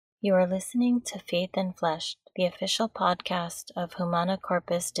You are listening to Faith and Flesh, the official podcast of Humana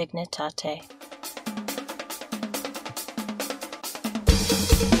Corpus Dignitate.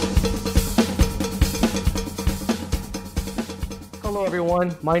 Hello,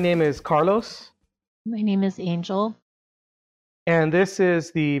 everyone. My name is Carlos. My name is Angel. And this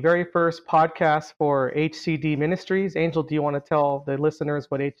is the very first podcast for HCD Ministries. Angel, do you want to tell the listeners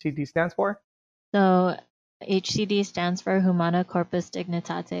what HCD stands for? So, HCD stands for Humana Corpus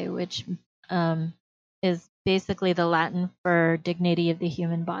Dignitate, which is basically the Latin for dignity of the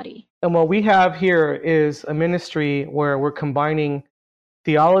human body. And what we have here is a ministry where we're combining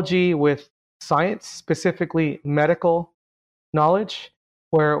theology with science, specifically medical knowledge,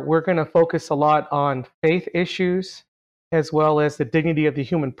 where we're going to focus a lot on faith issues as well as the dignity of the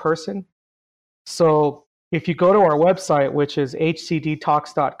human person. So if you go to our website, which is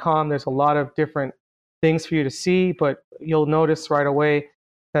hcdtalks.com, there's a lot of different things for you to see, but you'll notice right away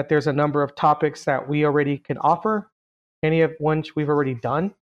that there's a number of topics that we already can offer, any of which we've already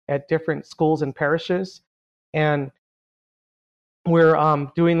done at different schools and parishes. And we're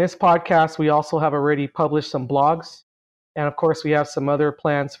doing this podcast. We also have already published some blogs. And of course, we have some other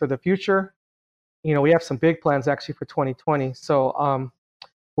plans for the future. You know, we have some big plans actually for 2020. So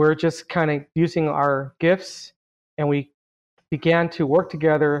we're just kind of using our gifts, and we began to work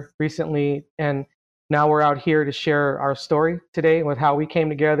together recently. And now we're out here to share our story today with how we came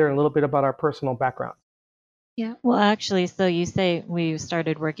together and a little bit about our personal background. Yeah, well, actually, so you say we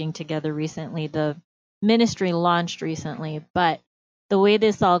started working together recently. The ministry launched recently, but the way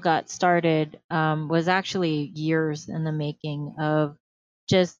this all got started was actually years in the making of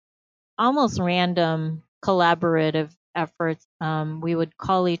just almost random collaborative efforts. We would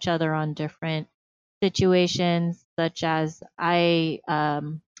call each other on different situations, such as I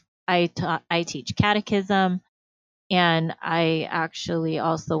teach catechism, and I actually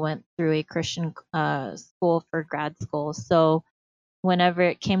also went through a Christian school for grad school. So whenever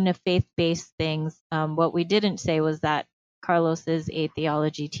it came to faith-based things, what we didn't say was that Carlos is a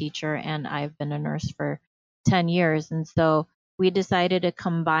theology teacher and I've been a nurse for 10 years. And so we decided to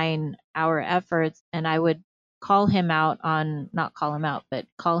combine our efforts, and I would call him on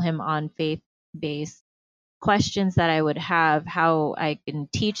faith-based questions that I would have, how I can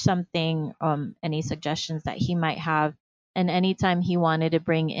teach something, any suggestions that he might have. And anytime he wanted to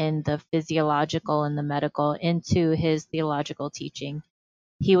bring in the physiological and the medical into his theological teaching,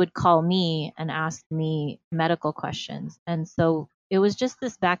 he would call me and ask me medical questions. And so it was just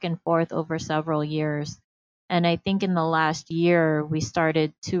this back and forth over several years. And I think in the last year, we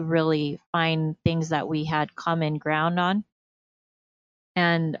started to really find things that we had common ground on,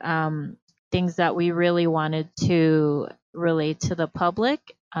 and things that we really wanted to relate to the public,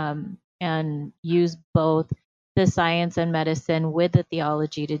 and use both the science and medicine with the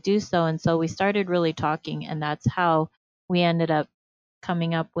theology to do so. And so we started really talking, and that's how we ended up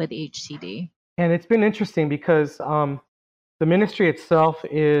coming up with HCD. And it's been interesting because the ministry itself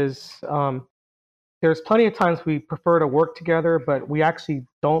is, there's plenty of times we prefer to work together, but we actually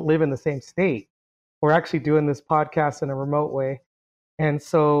don't live in the same state. We're actually doing this podcast in a remote way. And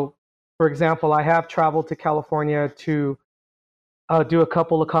so, for example, I have traveled to California to do a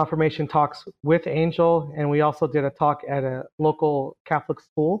couple of confirmation talks with Angel, and we also did a talk at a local Catholic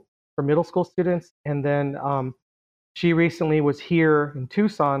school for middle school students. And then she recently was here in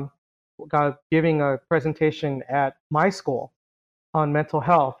Tucson, giving a presentation at my school on mental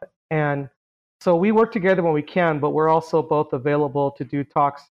health. And so we work together when we can, but we're also both available to do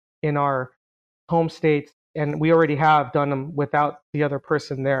talks in our home states, and we already have done them without the other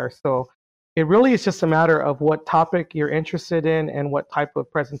person there. So it really is just a matter of what topic you're interested in and what type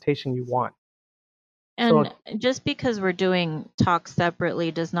of presentation you want. And just because we're doing talks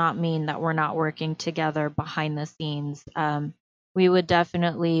separately does not mean that we're not working together behind the scenes.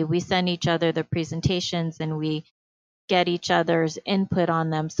 We send each other the presentations, and we get each other's input on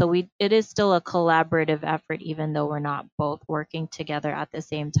them. So it is still a collaborative effort, even though we're not both working together at the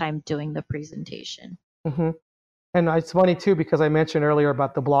same time doing the presentation. Mm-hmm. And it's funny too, because I mentioned earlier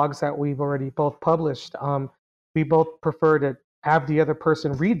about the blogs that we've already both published. We both prefer to have the other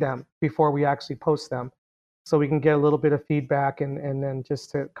person read them before we actually post them, so we can get a little bit of feedback, and then just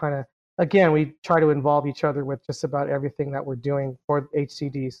to kind of, again, we try to involve each other with just about everything that we're doing for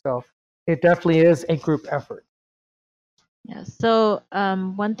HCD. So it definitely is a group effort. Yeah. So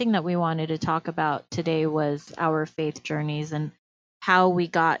one thing that we wanted to talk about today was our faith journeys and how we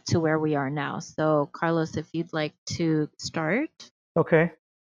got to where we are now. So Carlos, if you'd like to start. Okay.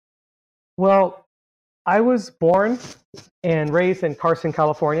 Well, I was born and raised in Carson,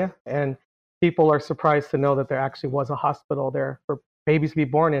 California, and people are surprised to know that there actually was a hospital there for babies to be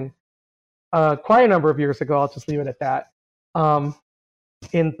born in quite a number of years ago. I'll just leave it at that. Um,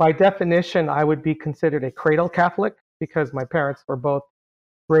 in by definition, I would be considered a cradle Catholic because my parents were both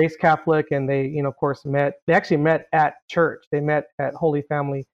raised Catholic, and they, of course, met. They actually met at church. They met at Holy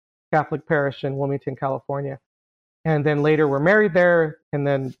Family Catholic Parish in Wilmington, California, and then later were married there. And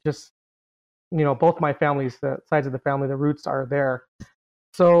then just, both my families, the sides of the family, the roots are there.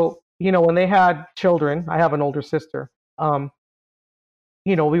 So, when they had children, I have an older sister.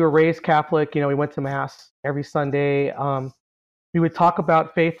 We were raised Catholic. We went to mass every Sunday. We would talk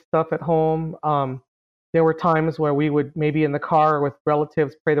about faith stuff at home. There were times where we would maybe in the car with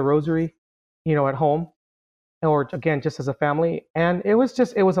relatives pray the rosary, at home, or again, just as a family. And it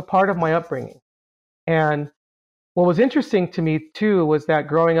was a part of my upbringing. And what was interesting to me too was that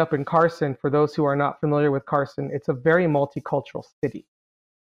growing up in Carson, for those who are not familiar with Carson, it's a very multicultural city.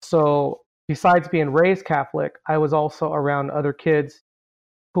 So besides being raised Catholic, I was also around other kids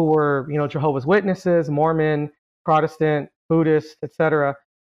who were, Jehovah's Witnesses, Mormon, Protestant, Buddhist, etc.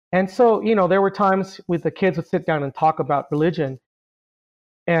 And so, there were times with the kids would sit down and talk about religion.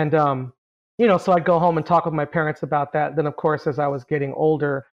 And, so I'd go home and talk with my parents about that. Then, of course, as I was getting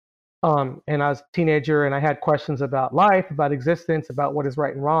older, and I was a teenager and I had questions about life, about existence, about what is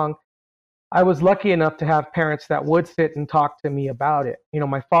right and wrong, I was lucky enough to have parents that would sit and talk to me about it.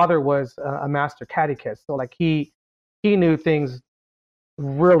 My father was a master catechist, so like he knew things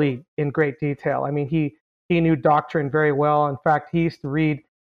really in great detail. I mean, he knew doctrine very well. In fact, he used to read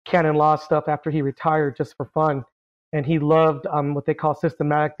canon law stuff after he retired just for fun, and he loved what they call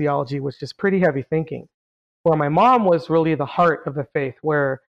systematic theology, which is pretty heavy thinking. Where my mom was really the heart of the faith,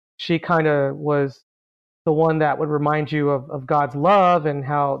 where she kind of was the one that would remind you of God's love and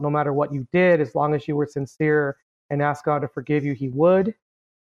how no matter what you did, as long as you were sincere and asked God to forgive you, He would.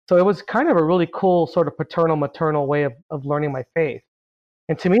 So it was kind of a really cool sort of paternal maternal way of learning my faith.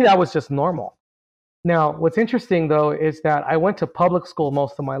 And to me, that was just normal. Now, what's interesting though is that I went to public school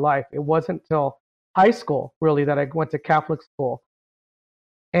most of my life. It wasn't until high school really that I went to Catholic school.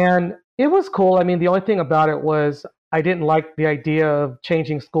 And it was cool. I mean, the only thing about it was I didn't like the idea of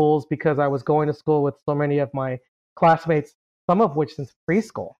changing schools because I was going to school with so many of my classmates, some of which since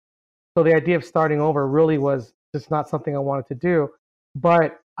preschool. So the idea of starting over really was just not something I wanted to do.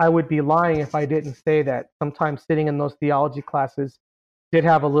 But I would be lying if I didn't say that sometimes sitting in those theology classes did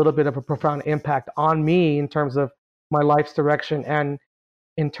have a little bit of a profound impact on me in terms of my life's direction and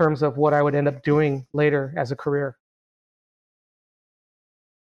in terms of what I would end up doing later as a career.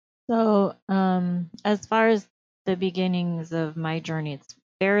 So, as far as the beginnings of my journey, it's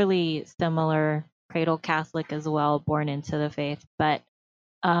fairly similar. Cradle Catholic as well, born into the faith. But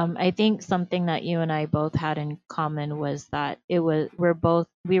I think something that you and I both had in common was that we were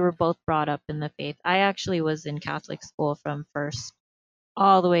both brought up in the faith. I actually was in Catholic school from first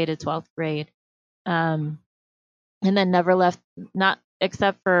all the way to 12th grade, um, and then never left. Not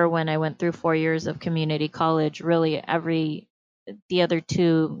except for when I went through 4 years of community college. Really, the other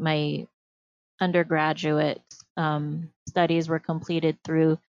two, my undergraduate studies were completed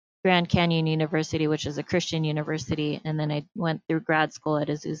through Grand Canyon University, which is a Christian university, and then I went through grad school at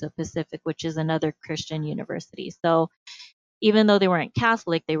Azusa Pacific, which is another Christian university. So even though they weren't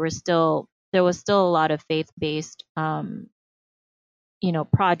Catholic, there was still a lot of faith-based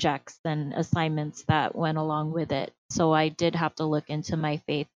projects and assignments that went along with it. So I did have to look into my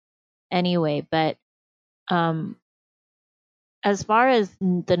faith anyway, but um as far as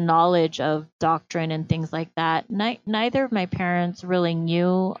the knowledge of doctrine and things like that, neither of my parents really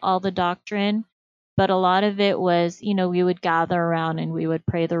knew all the doctrine, but a lot of it was, we would gather around and we would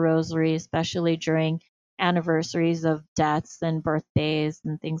pray the rosary, especially during anniversaries of deaths and birthdays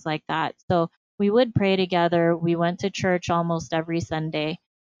and things like that. So we would pray together. We went to church almost every Sunday.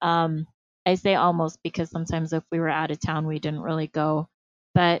 Um, I say almost because sometimes if we were out of town, we didn't really go.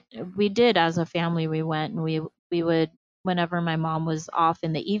 But we did as a family. We went and we would, whenever my mom was off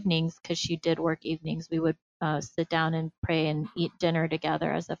in the evenings, because she did work evenings, we would sit down and pray and eat dinner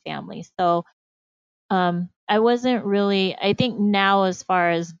together as a family. So I wasn't really, I think now as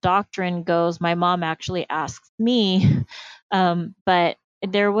far as doctrine goes, my mom actually asks me, but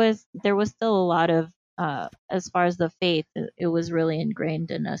there was still a lot of, as far as the faith, it was really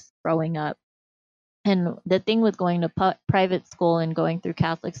ingrained in us growing up. And the thing with going to private school and going through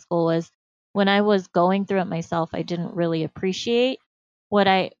Catholic school was when I was going through it myself, I didn't really appreciate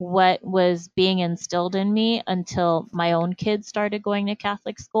what was being instilled in me until my own kids started going to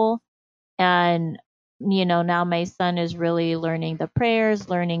Catholic school. And now my son is really learning the prayers,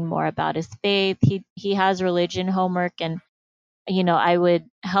 learning more about his faith. He has religion homework, and I would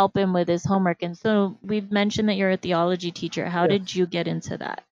help him with his homework. And so we've mentioned that you're a theology teacher. How Yes. did you get into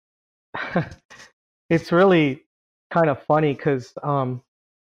that? It's really kind of funny because I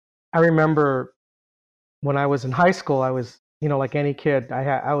remember when I was in high school, I was, like any kid,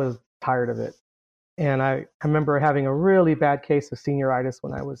 I was tired of it. And I remember having a really bad case of senioritis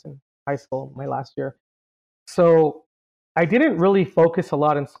when I was in high school, my last year. So I didn't really focus a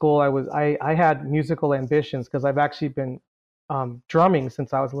lot in school. I had musical ambitions because I've actually been drumming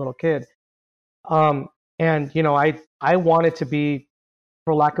since I was a little kid. Um, and I wanted to be,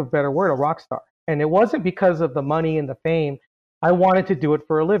 for lack of a better word, a rock star. And it wasn't because of the money and the fame. I wanted to do it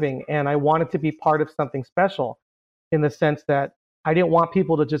for a living, and I wanted to be part of something special, in the sense that I didn't want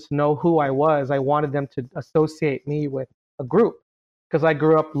people to just know who I was. I wanted them to associate me with a group, because I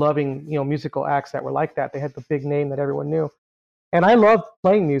grew up loving, musical acts that were like that. They had the big name that everyone knew. And I loved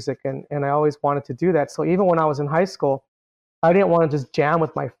playing music, and I always wanted to do that. So even when I was in high school, I didn't want to just jam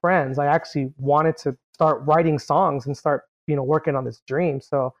with my friends. I actually wanted to start writing songs and start, working on this dream.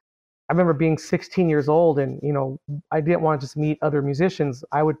 So I remember being 16 years old, and I didn't want to just meet other musicians.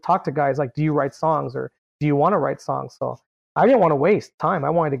 I would talk to guys like, "Do you write songs, or do you want to write songs?" So I didn't want to waste time. I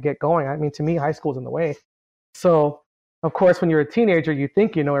wanted to get going. I mean, to me, high school's in the way. So of course, when you're a teenager, you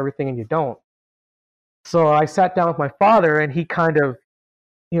think you know everything, and you don't. So I sat down with my father, and he kind of,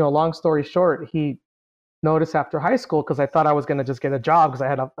 long story short, he noticed after high school, because I thought I was going to just get a job because I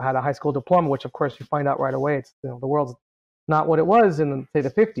had a high school diploma, which of course you find out right away. It's, the world's not what it was in, say, the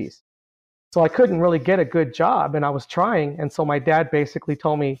 50s. So I couldn't really get a good job, and I was trying. And so my dad basically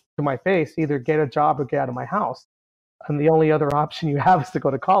told me to my face, either get a job or get out of my house. And the only other option you have is to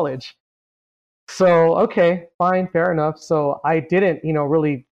go to college. So, okay, fine, fair enough. So I didn't,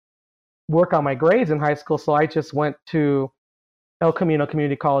 really work on my grades in high school. So I just went to El Camino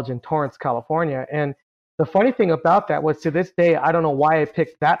Community College in Torrance, California. And the funny thing about that was, to this day, I don't know why I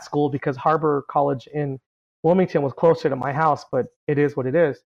picked that school, because Harbor College in Wilmington was closer to my house, but it is what it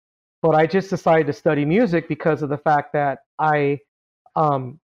is. But I just decided to study music because of the fact that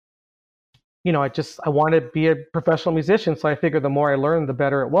um, I wanted to be a professional musician. So I figured the more I learned, the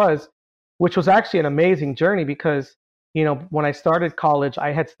better it was, which was actually an amazing journey because, when I started college,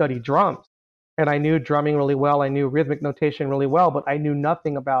 I had studied drums, and I knew drumming really well. I knew rhythmic notation really well, but I knew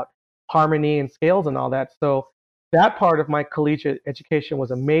nothing about harmony and scales and all that. So that part of my collegiate education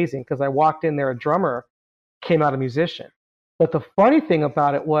was amazing because I walked in there a drummer, came out a musician. But the funny thing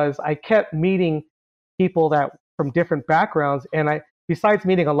about it was I kept meeting people that from different backgrounds, and besides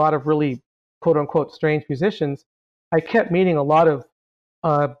meeting a lot of really quote unquote strange musicians, I kept meeting a lot of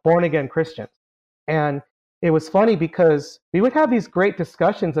born again Christians. And it was funny because we would have these great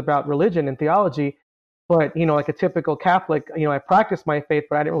discussions about religion and theology, but like a typical Catholic, I practiced my faith,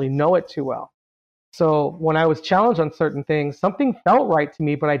 but I didn't really know it too well. So when I was challenged on certain things, something felt right to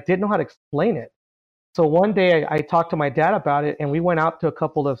me, but I didn't know how to explain it. So one day I talked to my dad about it, and we went out to a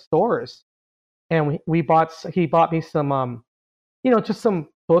couple of stores, and he bought me some, just some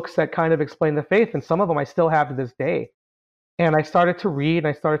books that kind of explain the faith, and some of them I still have to this day. And I started to read, and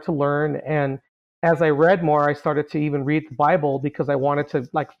I started to learn, and as I read more, I started to even read the Bible because I wanted to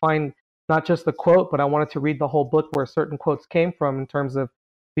like find not just the quote, but I wanted to read the whole book where certain quotes came from in terms of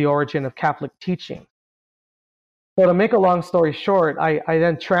the origin of Catholic teaching. So to make a long story short, I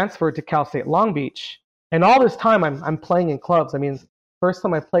then transferred to Cal State Long Beach, and all this time I'm playing in clubs. I mean, first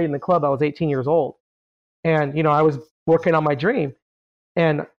time I played in the club, I was 18 years old, and I was working on my dream.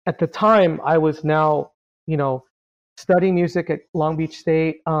 And at the time, I was now studying music at Long Beach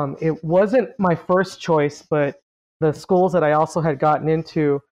State. It wasn't my first choice, but the schools that I also had gotten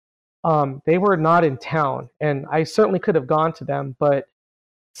into, they were not in town, and I certainly could have gone to them, but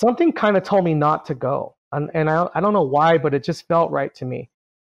something kind of told me not to go. And I don't know why, but it just felt right to me.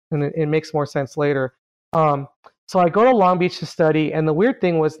 And it makes more sense later. Um, so I go to Long Beach to study, and the weird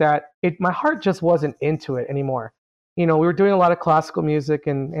thing was that my heart just wasn't into it anymore. We were doing a lot of classical music,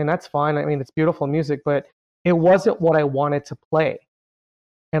 and that's fine. I mean, it's beautiful music, but it wasn't what I wanted to play.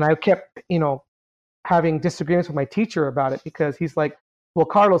 And I kept, having disagreements with my teacher about it because he's like, "Well,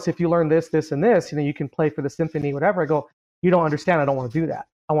 Carlos, if you learn this, this, and this, you can play for the symphony, whatever." I go, "You don't understand. I don't want to do that.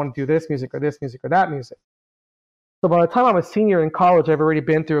 I want to do this music or that music." So by the time I'm a senior in college, I've already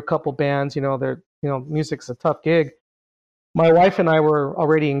been through a couple bands. Music's a tough gig. My wife and I were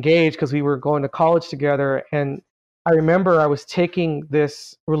already engaged because we were going to college together. And I remember I was taking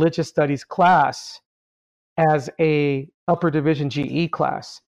this religious studies class as a upper division GE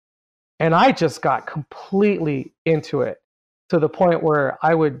class. And I just got completely into it to the point where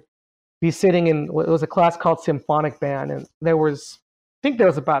I would be sitting in what was a class called symphonic band. And I think there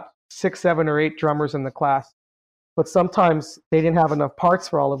was about 6, 7, or 8 drummers in the class. but sometimes they didn't have enough parts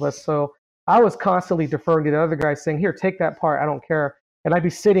for all of us. So I was constantly deferring to the other guys saying, here, take that part. I don't care. And I'd be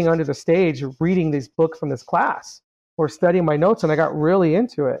sitting under the stage reading these books from this class or studying my notes, and I got really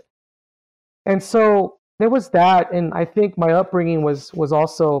into it. And so there was that, and I think my upbringing was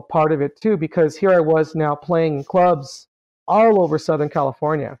also part of it too, because here I was now playing in clubs all over Southern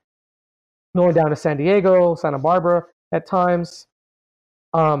California, going down to San Diego, Santa Barbara at times.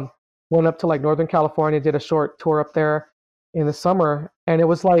 Um, Went up to like Northern California, did a short tour up there in the summer, and it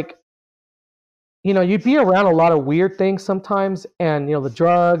was like, you'd be around a lot of weird things sometimes, and the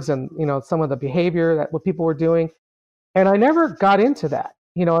drugs and some of the behavior that what people were doing, and I never got into that.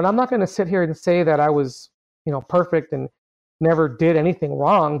 And I'm not going to sit here and say that I was perfect and never did anything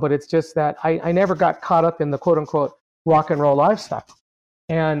wrong, but it's just that I never got caught up in the quote unquote rock and roll lifestyle.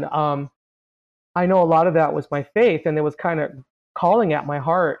 And I know a lot of that was my faith, and it was kind of calling at my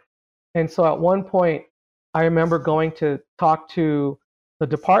heart. And so at one point, I remember going to talk to the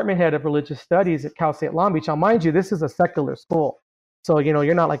department head of religious studies at Cal State Long Beach. Now, mind you, this is a secular school. So,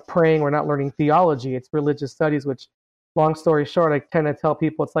 you're not like praying, we're not learning theology, it's religious studies, which, long story short, I tend to tell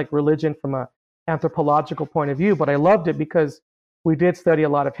people it's like religion from an anthropological point of view. But I loved it because we did study a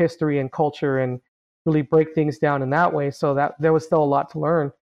lot of history and culture and really break things down in that way. So that there was still a lot to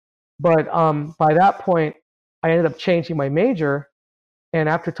learn. But by that point, I ended up changing my major. And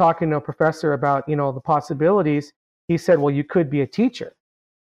after talking to a professor about, the possibilities, he said, well, you could be a teacher.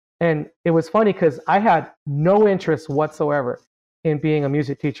 And it was funny because I had no interest whatsoever in being a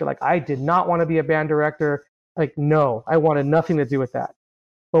music teacher. Like, I did not want to be a band director. Like, no, I wanted nothing to do with that.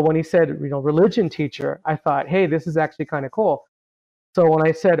 But when he said, religion teacher, I thought, hey, this is actually kind of cool. So when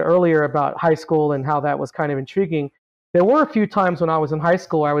I said earlier about high school and how that was kind of intriguing, there were a few times when I was in high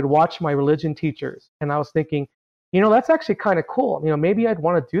school, I would watch my religion teachers, and I was thinking, that's actually kind of cool. Maybe I'd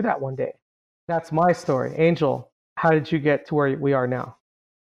want to do that one day. That's my story. Angel, how did you get to where we are now?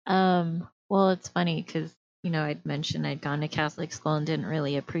 Well, it's funny because, I'd mentioned I'd gone to Catholic school and didn't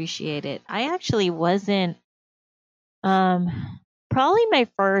really appreciate it. I actually wasn't, probably my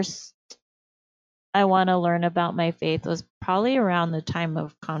first, I want to learn about my faith was probably around the time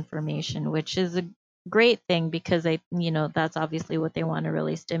of confirmation, which is a great thing because that's obviously what they want to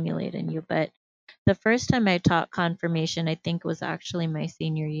really stimulate in you. But the first time I taught confirmation, I think was actually my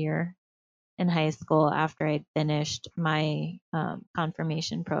senior year in high school after I'd finished my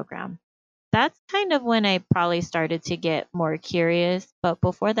confirmation program. That's kind of when I probably started to get more curious. But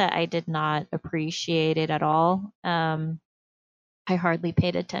before that, I did not appreciate it at all. I hardly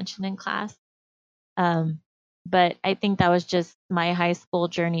paid attention in class. Um, but I think that was just my high school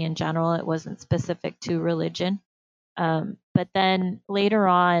journey in general. It wasn't specific to religion. But then later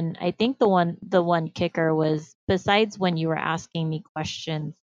on, I think the one kicker was besides when you were asking me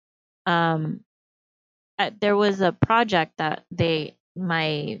questions, um, there was a project that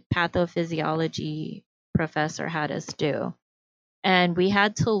my pathophysiology professor had us do, and we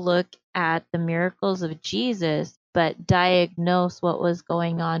had to look at the miracles of Jesus, but diagnose what was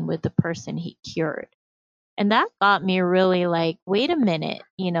going on with the person he cured. And that got me really like, wait a minute,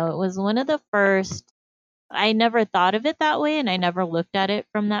 it was one of the first. I never thought of it that way, and I never looked at it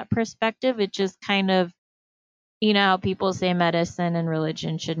from that perspective. It just kind of, how people say medicine and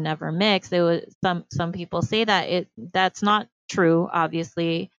religion should never mix. It was some people say that's not true,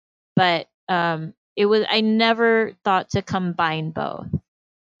 obviously, but it was, I never thought to combine both.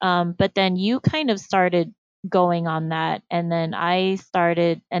 But then you kind of started going on that, and then I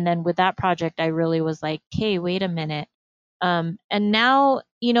started, and then with that project, I really was like, hey, wait a minute. And now,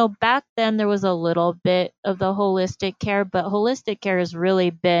 back then there was a little bit of the holistic care, but holistic care has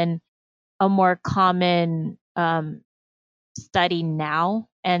really been a more common study now,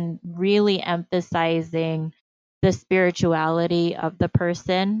 and really emphasizing the spirituality of the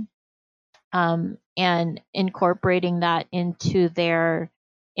person, and incorporating that into their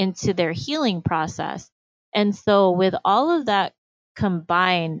healing process. And so with all of that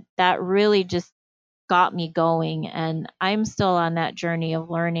combined, that really just got me going, and I'm still on that journey of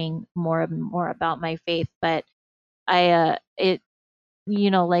learning more and more about my faith. But it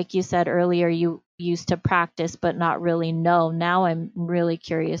like you said earlier, you used to practice but not really know. Now I'm really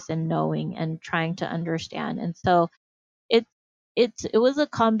curious and knowing and trying to understand. And so it it was a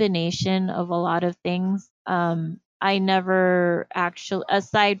combination of a lot of things. I never actually,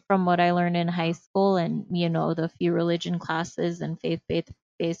 aside from what I learned in high school and the few religion classes and faith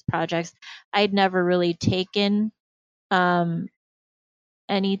based projects, I'd never really taken um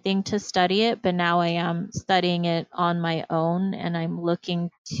anything to study it, but now I am studying it on my own, and I'm looking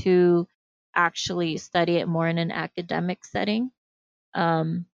to actually study it more in an academic setting.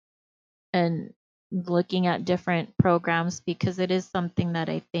 Um, and looking at different programs because it is something that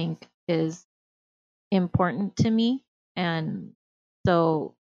I think is important to me. And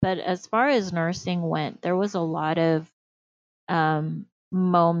so, but as far as nursing went, there was a lot of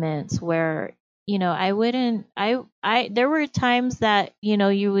moments where, I wouldn't, there were times that,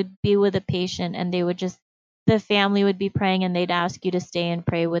 you would be with a patient and they would just, the family would be praying and they'd ask you to stay and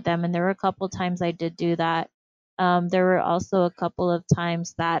pray with them. And there were a couple times I did do that. There were also a couple of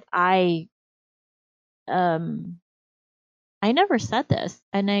times that um, I never said this,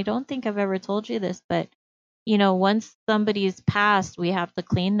 and I don't think I've ever told you this, but once somebody's passed, we have to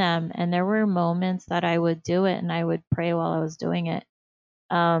clean them. And there were moments that I would do it and I would pray while I was doing it.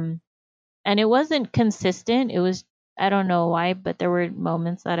 Um, and it wasn't consistent. It was, I don't know why, but there were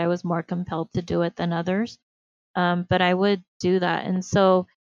moments that I was more compelled to do it than others. But I would do that. And so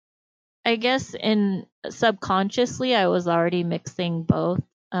I guess in subconsciously, I was already mixing both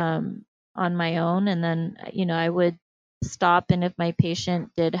on my own. And then, I would stop. And if my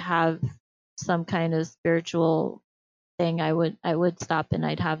patient did have some kind of spiritual thing, I would stop and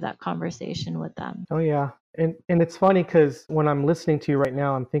I'd have that conversation with them. Oh yeah, and it's funny because when I'm listening to you right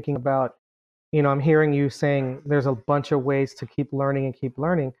now, I'm thinking about, I'm hearing you saying there's a bunch of ways to keep learning and keep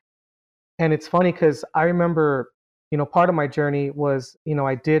learning. And it's funny because I remember, part of my journey was,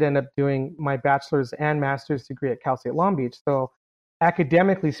 I did end up doing my bachelor's and master's degree at Cal State Long Beach. So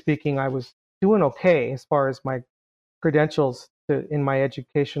academically speaking, I was doing okay as far as my credentials in my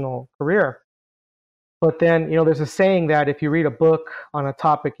educational career. But then, there's a saying that if you read a book on a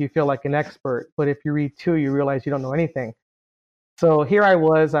topic, you feel like an expert. But if you read two, you realize you don't know anything. So here I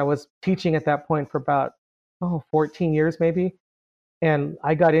was teaching at that point for about, 14 years maybe. And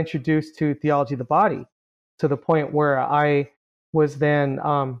I got introduced to theology of the body to the point where I was then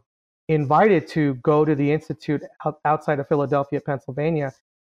invited to go to the institute outside of Philadelphia, Pennsylvania.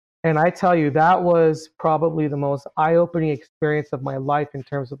 And I tell you, that was probably the most eye-opening experience of my life in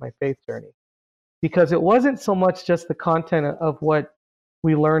terms of my faith journey, because it wasn't so much just the content of what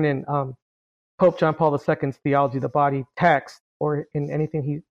we learn in Pope John Paul II's Theology of the Body text or in anything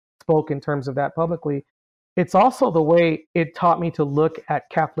he spoke in terms of that publicly. It's also the way it taught me to look at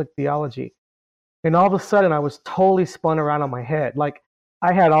Catholic theology. And all of a sudden, I was totally spun around on my head. Like,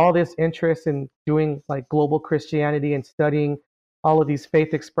 I had all this interest in doing like global Christianity and studying all of these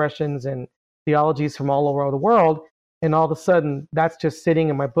faith expressions and theologies from all over the world. And all of a sudden, that's just sitting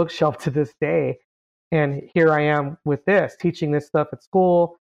in my bookshelf to this day. And here I am with this, teaching this stuff at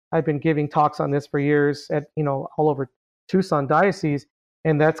school. I've been giving talks on this for years at, all over Tucson Diocese.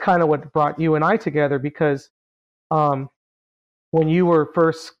 And that's kind of what brought you and I together, because um, when you were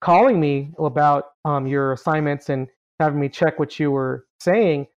first calling me about your assignments and having me check what you were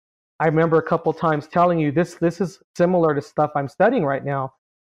saying, I remember a couple times telling you this is similar to stuff I'm studying right now.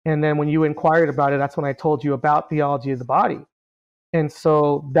 And then when you inquired about it, that's when I told you about theology of the body. And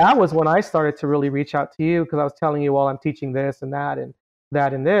so that was when I started to really reach out to you, because I was telling you, well, I'm teaching this and that and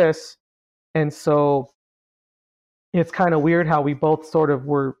that and this. And so it's kind of weird how we both sort of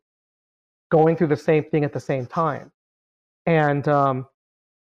were going through the same thing at the same time. And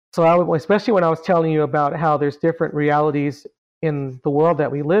so especially when I was telling you about how there's different realities in the world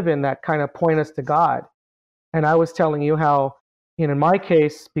that we live in that kind of point us to God. And I was telling you how, in my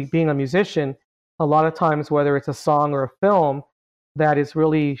case, being a musician, a lot of times, whether it's a song or a film that is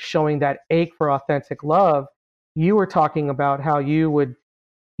really showing that ache for authentic love, you were talking about how you would,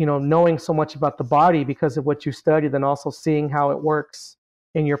 knowing so much about the body because of what you studied, and also seeing how it works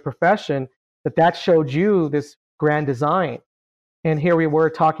in your profession, that showed you this grand design. And here we were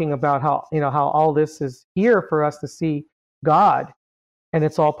talking about how all this is here for us to see God, and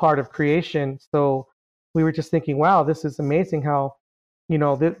it's all part of creation. So we were just thinking, wow, this is amazing how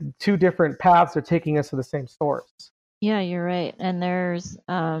the two different paths are taking us to the same source. Yeah, you're right. And there's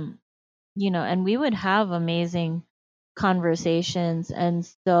and we would have amazing conversations. And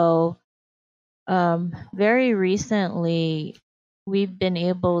so very recently we've been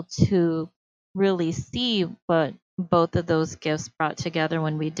able to really see what both of those gifts brought together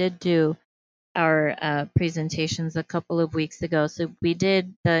when we did do our presentations a couple of weeks ago. So we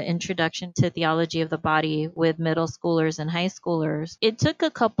did the introduction to theology of the body with middle schoolers and high schoolers. It took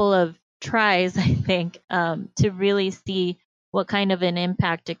a couple of tries, I think, to really see what kind of an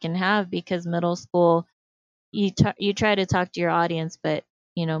impact it can have, because middle school, you try to talk to your audience, but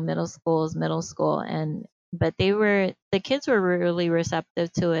middle school is middle school, and but the kids were really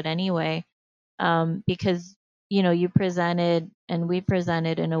receptive to it anyway, because you presented and we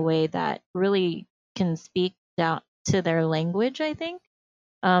presented in a way that really can speak down to their language, I think,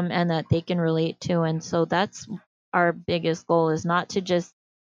 and that they can relate to. And so that's our biggest goal, is not to just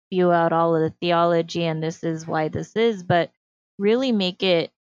spew out all of the theology and this is why this is, but really make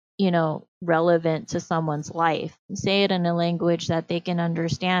it, relevant to someone's life. Say it in a language that they can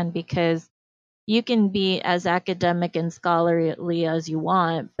understand, because you can be as academic and scholarly as you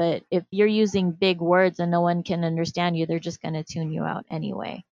want, but if you're using big words and no one can understand you, they're just going to tune you out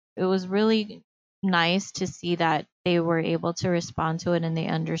anyway. It was really nice to see that they were able to respond to it and they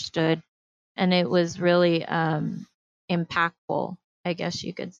understood. And it was really impactful, I guess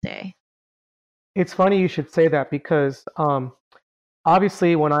you could say. It's funny you should say that because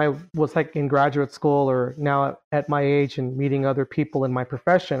obviously when I was like in graduate school or now at my age and meeting other people in my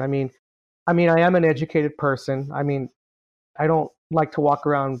profession, I mean, I am an educated person. I mean, I don't like to walk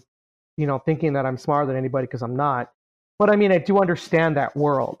around, thinking that I'm smarter than anybody because I'm not. But I mean, I do understand that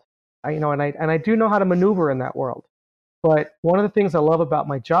world. And I do know how to maneuver in that world. But one of the things I love about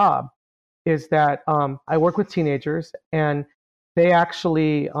my job is that I work with teenagers, and they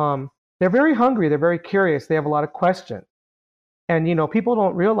actually they're very hungry. They're very curious. They have a lot of questions. And people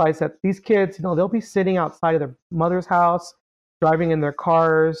don't realize that these kids, they'll be sitting outside of their mother's house, driving in their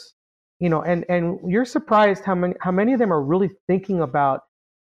cars, and you're surprised how many of them are really thinking about,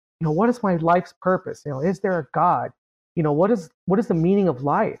 what is my life's purpose? Is there a God? What is the meaning of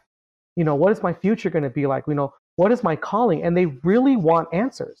life? What is my future going to be like? What is my calling? And they really want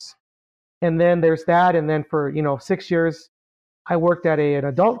answers. And then there's that. And then for 6 years, I worked at an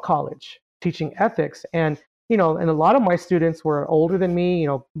adult college teaching ethics, and a lot of my students were older than me,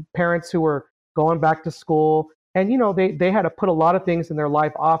 parents who were going back to school, and they had to put a lot of things in their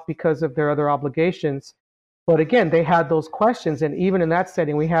life off because of their other obligations. But again, they had those questions, and even in that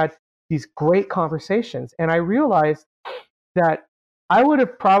setting, we had these great conversations. And I realized that I would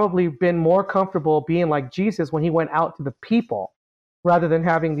have probably been more comfortable being like Jesus when he went out to the people, rather than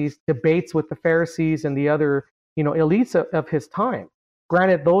having these debates with the Pharisees and the other, elites of his time.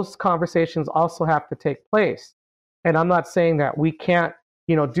 Granted, those conversations also have to take place. And I'm not saying that we can't,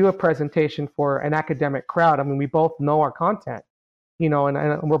 do a presentation for an academic crowd. I mean, we both know our content, and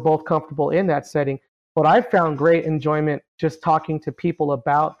we're both comfortable in that setting. But I've found great enjoyment just talking to people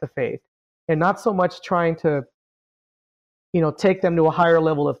about the faith, and not so much trying to, take them to a higher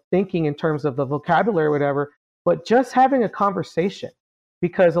level of thinking in terms of the vocabulary or whatever, but just having a conversation.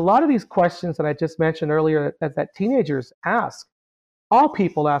 Because a lot of these questions that I just mentioned earlier that teenagers ask, all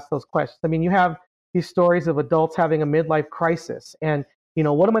people ask those questions. I mean, you have these stories of adults having a midlife crisis and,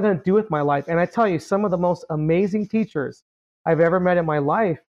 what am I going to do with my life? And I tell you, some of the most amazing teachers I've ever met in my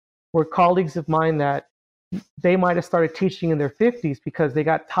life were colleagues of mine that they might have started teaching in their 50s because they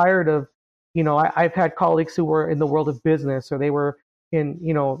got tired of, I've had colleagues who were in the world of business, or they were in,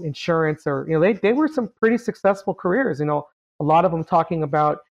 insurance, or, they were some pretty successful careers, a lot of them talking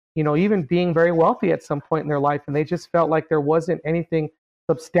about, even being very wealthy at some point in their life. And they just felt like there wasn't anything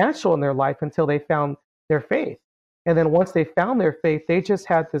substantial in their life until they found their faith. And then once they found their faith, they just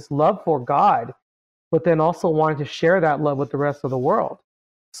had this love for God, but then also wanted to share that love with the rest of the world.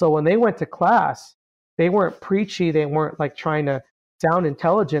 So when they went to class, they weren't preachy. They weren't like trying to sound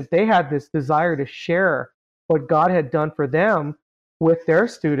intelligent. They had this desire to share what God had done for them with their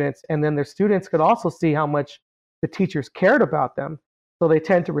students. And then their students could also see how much the teachers cared about them. So they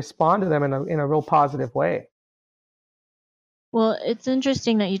tend to respond to them in a real positive way. Well, it's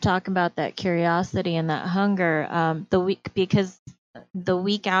interesting that you talk about that curiosity and that hunger. Because the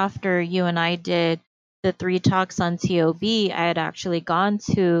week after you and I did the 3 talks on TOB, I had actually gone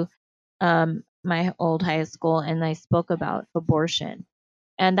to my old high school and I spoke about abortion.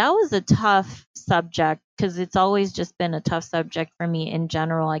 And that was a tough subject because it's always just been a tough subject for me in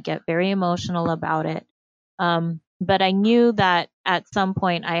general. I get very emotional about it. But I knew that at some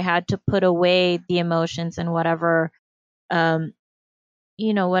point I had to put away the emotions and whatever,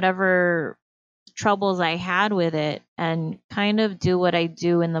 whatever troubles I had with it, and kind of do what I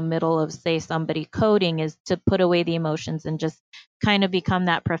do in the middle of, say, somebody coding, is to put away the emotions and just kind of become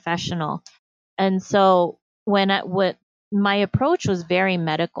that professional. And so what my approach was very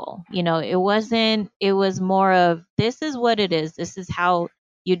medical. It was more of, this is what it is. This is how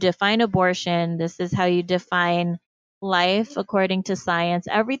you define abortion. This is how you define life according to science.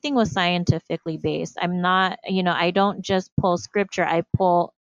 Everything was scientifically based. I'm not, I don't just pull scripture. I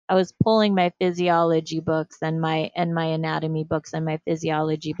was pulling my physiology books and my anatomy books and my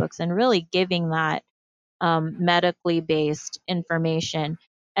physiology books, and really giving that medically based information.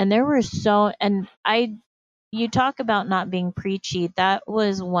 And there were you talk about not being preachy. That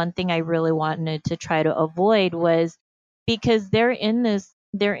was one thing I really wanted to try to avoid, was because they're in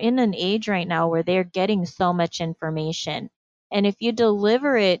an age right now where they're getting so much information. And if you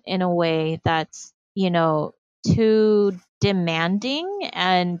deliver it in a way that's, too demanding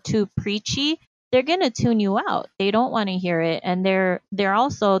and too preachy, they're going to tune you out. They don't want to hear it. And they're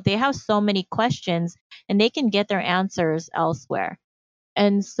also, they have so many questions and they can get their answers elsewhere.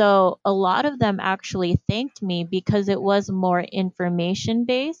 And so a lot of them actually thanked me because it was more information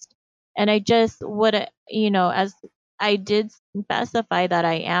based. And I just would, as I did specify that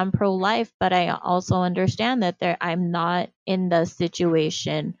I am pro life, but I also understand that I'm not in the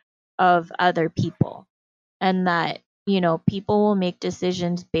situation of other people, and that, people will make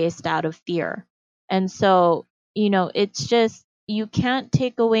decisions based out of fear. And so, it's just, you can't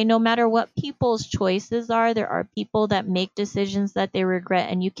take away, no matter what people's choices are, there are people that make decisions that they regret,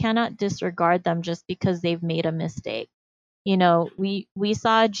 and you cannot disregard them just because they've made a mistake. We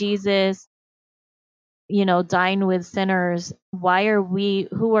saw Jesus, dine with sinners.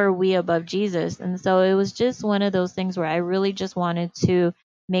 Who are we above Jesus? And so it was just one of those things where I really just wanted to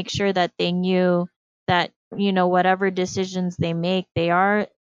make sure that they knew that, whatever decisions they make, they are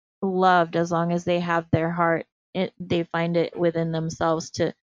loved as long as they have their heart. They find it within themselves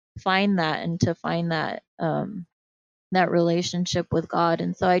to find that, and to find that relationship with God.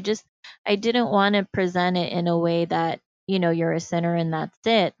 And so I didn't want to present it in a way that, you're a sinner and that's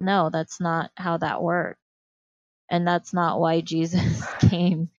it. No, that's not how that works. And that's not why Jesus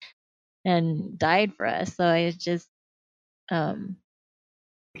came and died for us. So I just,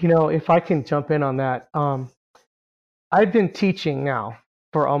 If I can jump in on that, I've been teaching now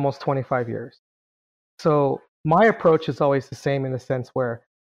for almost 25 years. So my approach is always the same, in the sense where,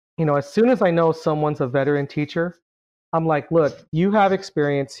 as soon as I know someone's a veteran teacher, I'm like, look, you have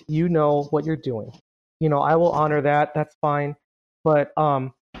experience, you know what you're doing. I will honor that. That's fine. But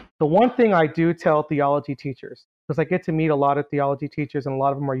the one thing I do tell theology teachers, because I get to meet a lot of theology teachers and a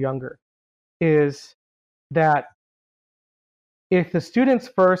lot of them are younger, is that if the students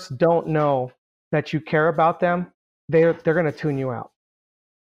first don't know that you care about them, they're going to tune you out.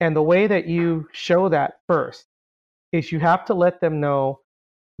 And the way that you show that first is you have to let them know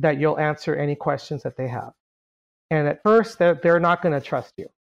that you'll answer any questions that they have. And at first, they're not going to trust you,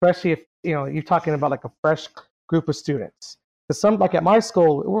 especially if you're talking about like a fresh group of students. Because like at my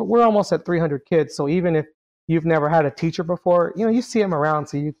school, we're almost at 300 kids. So even if you've never had a teacher before, you see them around,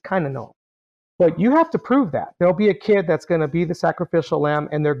 so you kind of know. But you have to prove that. There'll be a kid that's going to be the sacrificial lamb,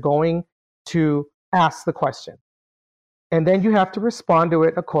 and they're going to ask the question. And then you have to respond to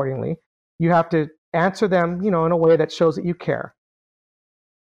it accordingly. You have to answer them, in a way that shows that you care.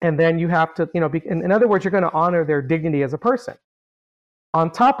 And then you have to, in other words, you're going to honor their dignity as a person. On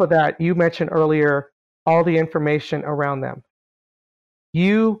top of that, you mentioned earlier all the information around them.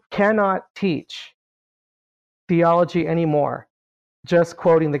 You cannot teach theology anymore just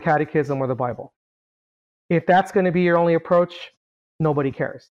quoting the catechism or the Bible. If that's going to be your only approach, nobody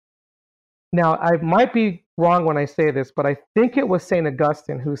cares. Now, I might be wrong when I say this, but I think it was St.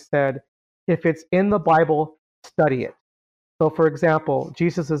 Augustine who said, if it's in the Bible, study it. So, for example,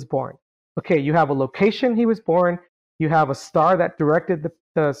 Jesus is born. Okay, you have a location he was born. You have a star that directed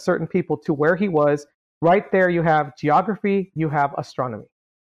the certain people to where he was. Right there, you have geography, you have astronomy.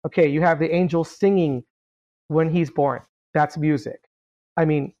 Okay, you have the angels singing when he's born. That's music. I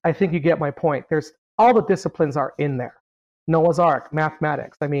mean, I think you get my point. There's all the disciplines are in there. Noah's Ark,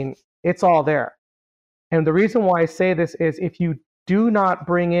 mathematics. I mean, it's all there. And the reason why I say this is if you do not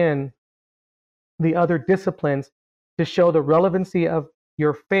bring in the other disciplines to show the relevancy of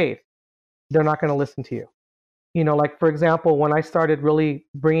your faith, they're not going to listen to you. Like, for example, when I started really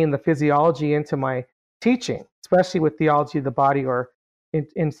bringing the physiology into my teaching, especially with theology of the body, or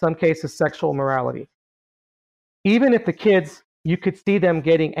in some cases, sexual morality, even if the kids, you could see them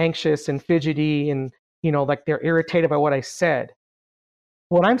getting anxious and fidgety and, like they're irritated by what I said.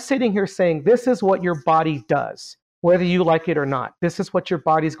 When I'm sitting here saying, this is what your body does, whether you like it or not, this is what your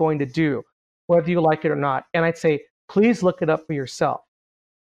body's going to do, whether you like it or not. And I'd say, please look it up for yourself.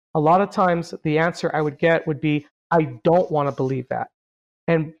 A lot of times the answer I would get would be, I don't want to believe that.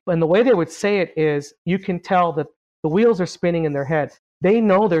 And the way they would say it is, you can tell that the wheels are spinning in their head. They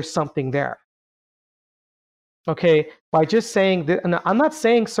know there's something there. Okay, by just saying that, and I'm not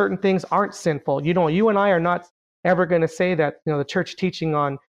saying certain things aren't sinful. You and I are not ever going to say that the church teaching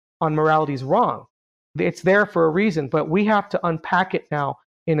on morality is wrong. It's there for a reason, but we have to unpack it now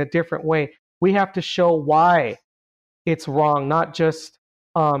in a different way. We have to show why it's wrong, not just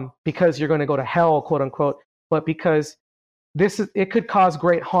because you're going to go to hell, quote unquote, but because it could cause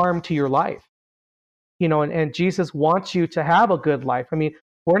great harm to your life. And Jesus wants you to have a good life. I mean,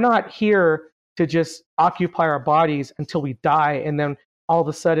 we're not here to just occupy our bodies until we die, and then all of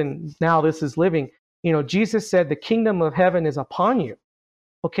a sudden now this is living. Jesus said the kingdom of heaven is upon you.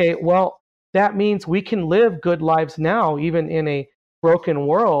 Okay, well, that means we can live good lives now, even in a broken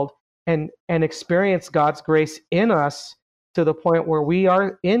world, and experience God's grace in us to the point where we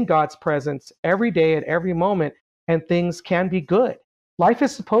are in God's presence every day at every moment, and things can be good. Life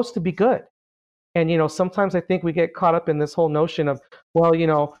is supposed to be good. And sometimes I think we get caught up in this whole notion of, well,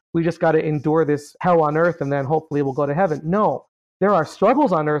 we just got to endure this hell on earth and then hopefully we'll go to heaven. No, there are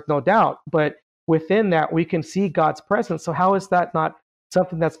struggles on earth, no doubt, but within that we can see God's presence. So how is that not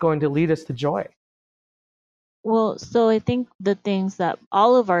something that's going to lead us to joy? Well, so I think the things that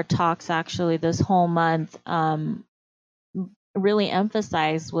all of our talks actually this whole month really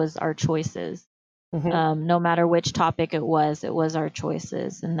emphasized was our choices. No matter which topic it was our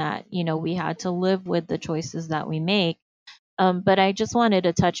choices, and that we had to live with the choices that we make. But I just wanted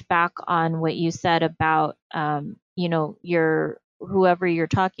to touch back on what you said about your whoever you're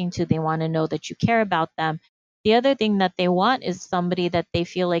talking to, they want to know that you care about them. The other thing that they want is somebody that they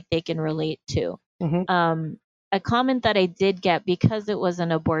feel like they can relate to. A comment that I did get, because it was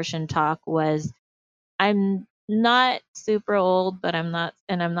an abortion talk, was, I'm not super old, but I'm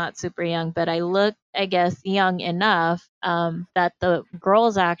not super young, but I look, I guess, young enough that the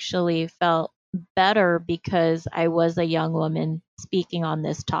girls actually felt better because I was a young woman speaking on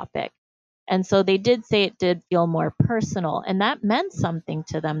this topic. And so they did say it did feel more personal, and that meant something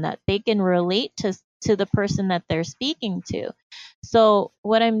to them, that they can relate to the person that they're speaking to. So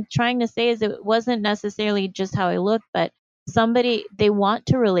what I'm trying to say is, it wasn't necessarily just how I look, but they want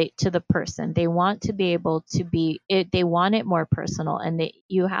to relate to the person. They want to be able to be it, they want it more personal, and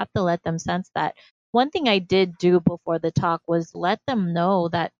you have to let them sense that. One thing I did do before the talk was let them know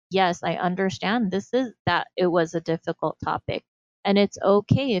that, yes, I understand that it was a difficult topic, and it's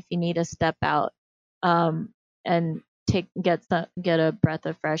okay if you need to step out and get a breath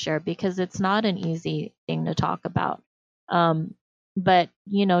of fresh air, because it's not an easy thing to talk about. But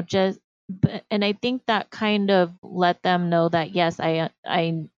and I think that kind of let them know that, yes, I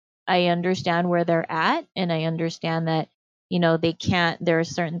understand where they're at, and I understand that there are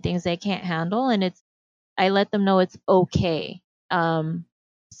certain things they can't handle, and I let them know it's okay.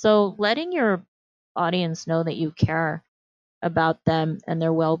 So letting your audience know that you care about them and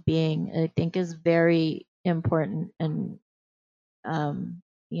their well-being, I think, is very important. And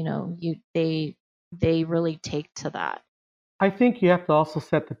they really take to that. I think you have to also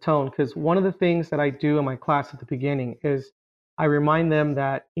set the tone, because one of the things that I do in my class at the beginning is I remind them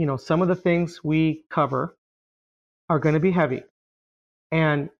that, some of the things we cover are going to be heavy.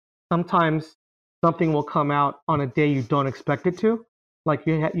 And sometimes something will come out on a day you don't expect it to. Like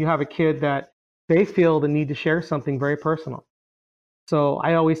you have a kid that they feel the need to share something very personal. So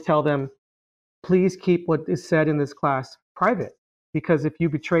I always tell them, please keep what is said in this class private, because if you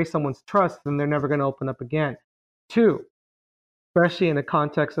betray someone's trust, then they're never going to open up again. Two, especially in the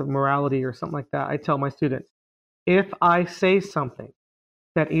context of morality or something like that, I tell my students, if I say something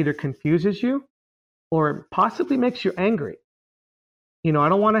that either confuses you or possibly makes you angry, I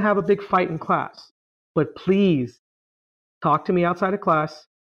don't want to have a big fight in class, but please talk to me outside of class.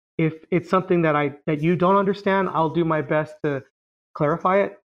 If it's something that you don't understand, I'll do my best to clarify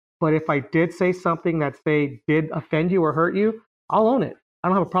it. But if I did say something that did offend you or hurt you, I'll own it. I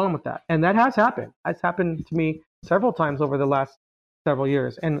don't have a problem with that. And that has happened. It's happened to me several times over the last several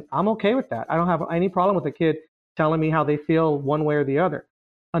years, and I'm okay with that. I don't have any problem with a kid telling me how they feel one way or the other.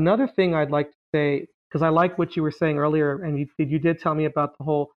 Another thing I'd like to say, because I like what you were saying earlier, and you did tell me about the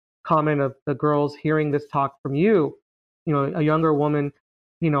whole comment of the girls hearing this talk from you, a younger woman,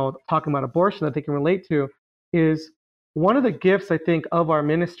 talking about abortion that they can relate to, is one of the gifts, I think, of our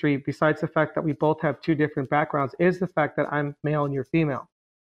ministry, besides the fact that we both have two different backgrounds, is the fact that I'm male and you're female.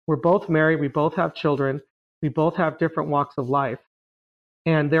 We're both married, we both have children, we both have different walks of life.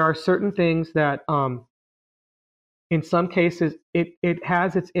 And there are certain things that, in some cases, it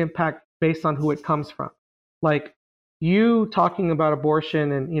has its impact based on who it comes from. Like you talking about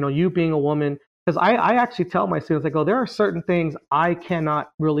abortion and, you being a woman, because I actually tell my students, I go, there are certain things I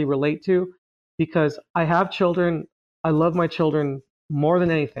cannot really relate to because I have children. I love my children more than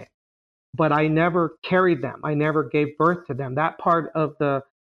anything, but I never carried them. I never gave birth to them. That part of the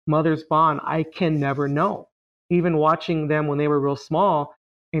mother's bond, I can never know. Even watching them when they were real small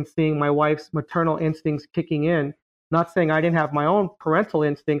and seeing my wife's maternal instincts kicking in, not saying I didn't have my own parental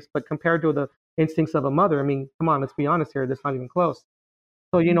instincts, but compared to the instincts of a mother, I mean, come on, let's be honest here, that's not even close.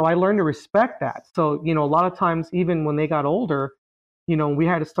 So, I learned to respect that. So, a lot of times, even when they got older, we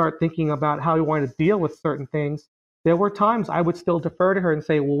had to start thinking about how we wanted to deal with certain things. There were times I would still defer to her and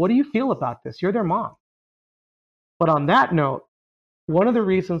say, well, what do you feel about this? You're their mom. But on that note, one of the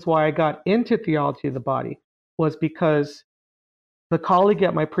reasons why I got into theology of the body was because the colleague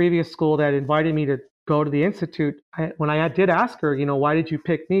at my previous school that invited me to go to the institute, when I did ask her, why did you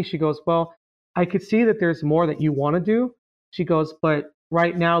pick me? She goes, well, I could see that there's more that you want to do. She goes, but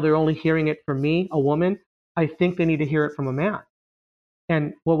right now they're only hearing it from me, a woman. I think they need to hear it from a man.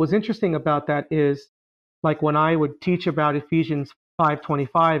 And what was interesting about that is, like when I would teach about Ephesians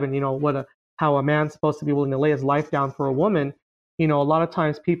 5:25 and how a man's supposed to be willing to lay his life down for a woman, a lot of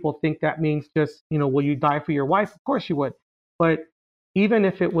times people think that means just, will you die for your wife? Of course you would. But even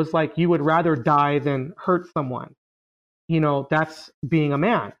if it was like you would rather die than hurt someone, that's being a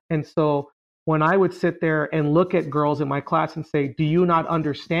man. And so when I would sit there and look at girls in my class and say, do you not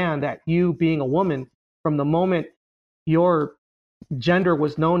understand that you being a woman, from the moment your gender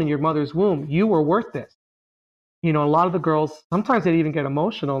was known in your mother's womb, you were worth this? A lot of the girls, sometimes they'd even get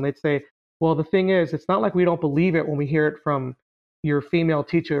emotional and they'd say, well, the thing is, it's not like we don't believe it when we hear it from your female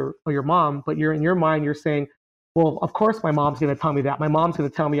teacher or your mom, but in your mind, you're saying, well, of course my mom's going to tell me that. My mom's going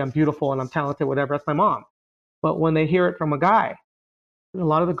to tell me I'm beautiful and I'm talented, whatever. That's my mom. But when they hear it from a guy, a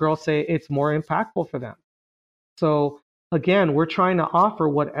lot of the girls say it's more impactful for them. So again, we're trying to offer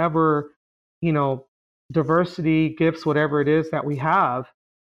whatever, diversity, gifts, whatever it is that we have.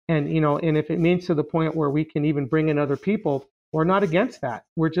 And if it means to the point where we can even bring in other people, we're not against that.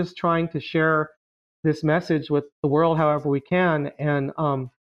 We're just trying to share this message with the world however we can, and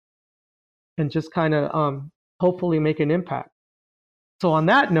just kind of hopefully make an impact. So on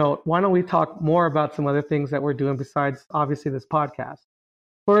that note, why don't we talk more about some other things that we're doing besides obviously this podcast?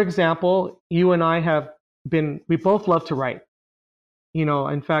 For example, you and I we both love to write.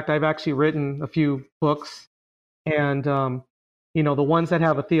 In fact, I've actually written a few books, and the ones that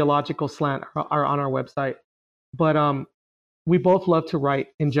have a theological slant are on our website. But we both love to write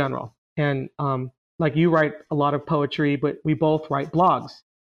in general, and like you write a lot of poetry, but we both write blogs.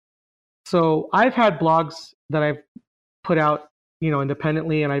 So I've had blogs that I've put out,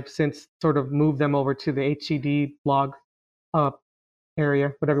 independently, and I've since sort of moved them over to the HCD blog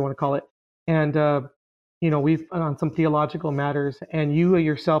area, whatever you want to call it. And we've on some theological matters, and you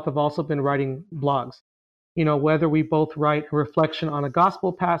yourself have also been writing blogs. Whether we both write a reflection on a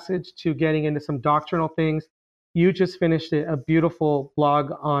gospel passage to getting into some doctrinal things. You just finished a beautiful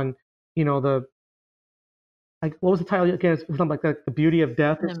blog on, the, like, what was the title again? It's something like that, the beauty of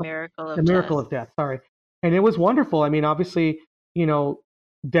death. The miracle of The miracle death. of death. Sorry. And it was wonderful. I mean, obviously,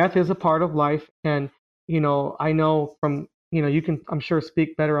 death is a part of life, and I know from you can, I'm sure,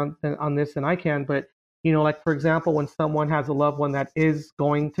 speak better on this than I can, but like for example, when someone has a loved one that is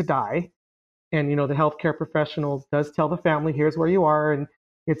going to die, and the healthcare professional does tell the family, here's where you are, and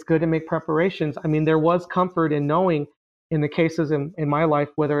it's good to make preparations. I mean, there was comfort in knowing, in the cases in my life,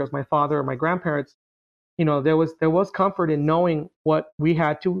 whether it was my father or my grandparents, there was comfort in knowing what we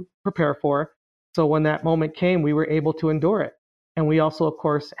had to prepare for. So when that moment came, we were able to endure it. And we also, of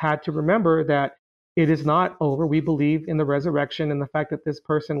course, had to remember that it is not over. We believe in the resurrection and the fact that this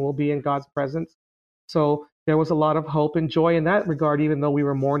person will be in God's presence. So there was a lot of hope and joy in that regard, even though we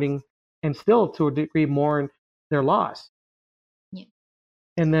were mourning, and still to a degree mourn their loss. Yeah.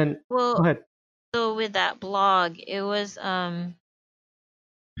 And then, go Well, ahead. so with that blog, it was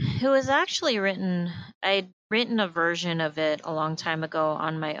actually written. I'd written a version of it a long time ago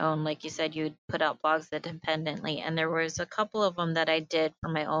on my own. Like you said, you'd put out blogs independently, and there was a couple of them that I did for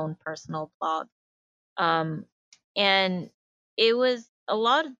my own personal blog. Um, and it was a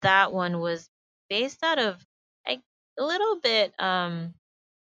lot of that one was based out of like a little bit.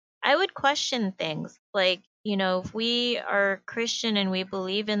 I would question things like, if we are Christian and we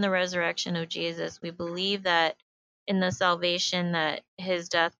believe in the resurrection of Jesus, we believe that in the salvation that his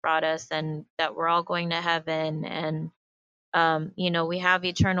death brought us and that we're all going to heaven, and we have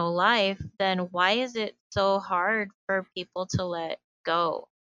eternal life, then why is it so hard for people to let go?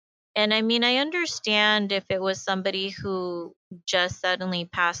 And I mean, I understand if it was somebody who just suddenly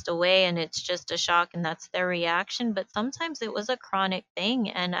passed away and it's just a shock and that's their reaction, but sometimes it was a chronic thing.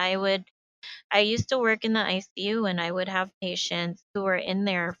 And I used to work in the ICU, and I would have patients who were in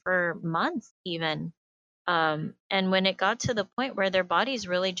there for months even. And when it got to the point where their bodies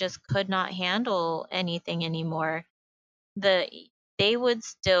really just could not handle anything anymore, the they would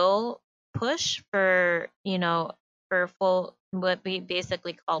still push for, for full, what we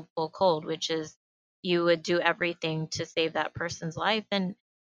basically call full cold, which is you would do everything to save that person's life. And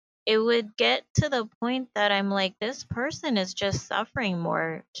it would get to the point that I'm like, this person is just suffering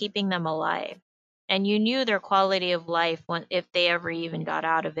more keeping them alive. And you knew their quality of life, when, if they ever even got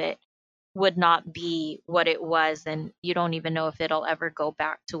out of it, would not be what it was. And you don't even know if it'll ever go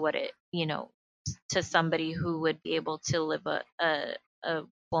back to what it, to somebody who would be able to live a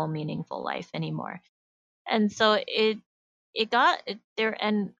full, meaningful life anymore. And so it got there.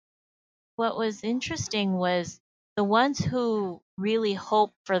 And what was interesting was the ones who really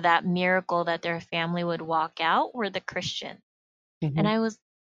hoped for that miracle that their family would walk out were the Christians. And Hmm. I was,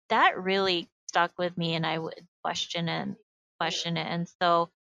 that really stuck with me, and I would question it. And so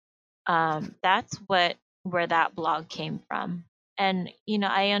that's where that blog came from. And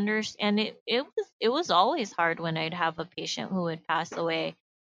I understand it was always hard when I'd have a patient who would pass away,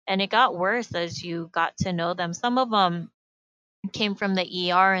 and it got worse as you got to know them. Some of them came from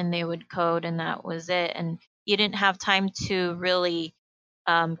the ER and they would code and that was it. And you didn't have time to really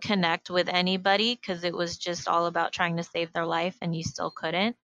connect with anybody because it was just all about trying to save their life and you still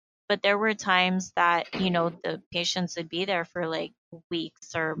couldn't. But there were times that, the patients would be there for like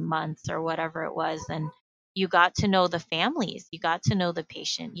weeks or months or whatever it was. And you got to know the families, you got to know the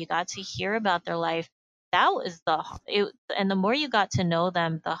patient, you got to hear about their life. That was and the more you got to know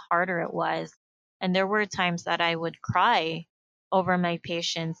them, the harder it was. And there were times that I would cry over my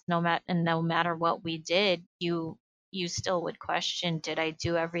patients, no matter what we did, you still would question, did I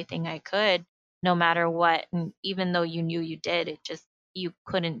do everything I could, no matter what? And even though you knew you did, it just, you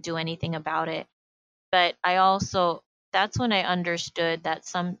couldn't do anything about it. But I also, that's when I understood that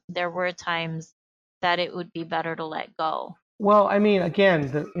there were times that it would be better to let go. Well, I mean, again,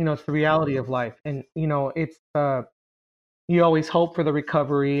 it's the reality of life, and it's you always hope for the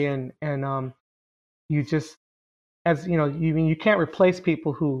recovery, and you just, as you can't replace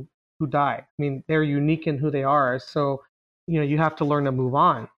people who die. I mean, they're unique in who they are, so you have to learn to move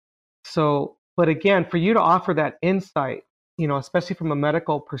on. So, but again, for you to offer that insight, especially from a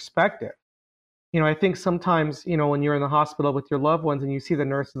medical perspective, I think sometimes, when you're in the hospital with your loved ones and you see the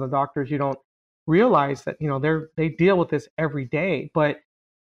nurses and the doctors, you don't realize that, they deal with this every day, but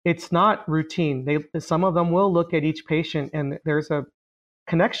it's not routine. Some of them will look at each patient and there's a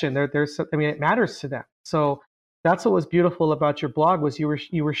connection there. I mean, it matters to them. So that's what was beautiful about your blog was you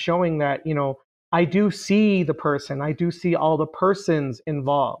were showing that, I do see the person. I do see all the persons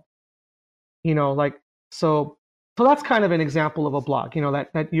involved, like, so that's kind of an example of a blog,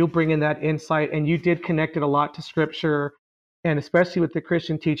 that you bring in that insight, and you did connect it a lot to scripture, and especially with the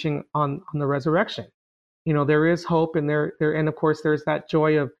Christian teaching on the resurrection. There is hope, and there and of course there's that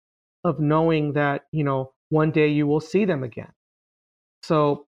joy of knowing that, one day you will see them again.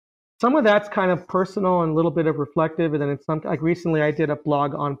 So some of that's kind of personal and a little bit of reflective, and then it's some, like, recently I did a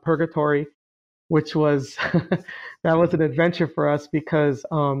blog on purgatory, which was that was an adventure for us because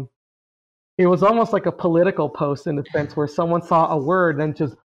it was almost like a political post in the sense where someone saw a word and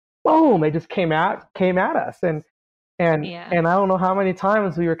just boom, it just came at us, and Yeah. and I don't know how many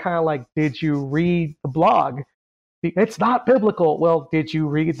times we were kind of like, did you read the blog? It's not biblical. Well, did you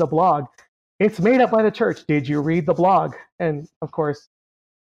read the blog? It's made up by the church. Did you read the blog? And of course,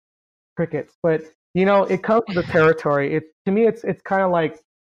 crickets. But it comes with the territory. To me, it's kind of like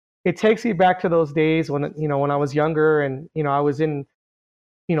it takes me back to those days when I was younger, and I was in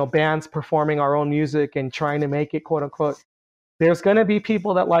bands performing our own music and trying to make it, quote unquote. There's going to be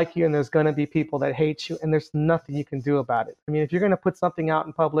people that like you and there's going to be people that hate you, and there's nothing you can do about it. I mean, if you're going to put something out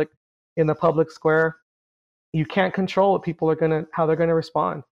in the public square, you can't control what people are going to, how they're going to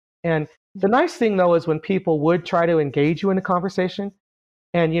respond. And the nice thing though is when people would try to engage you in a conversation,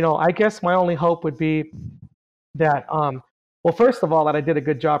 and I guess my only hope would be that well, first of all, that I did a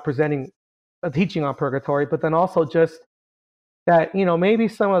good job presenting teaching on purgatory, but then also just that maybe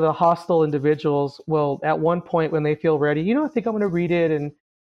some of the hostile individuals will at one point when they feel ready, I think I'm going to read it and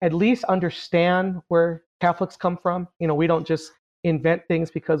at least understand where Catholics come from. We don't just invent things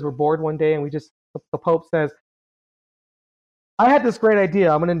because we're bored one day and we just, the Pope says, I had this great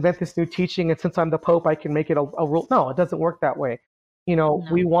idea, I'm going to invent this new teaching, and since I'm the Pope I can make it a rule. No, it doesn't work that way. We No.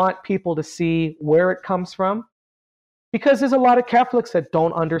 want people to see where it comes from, because there's a lot of Catholics that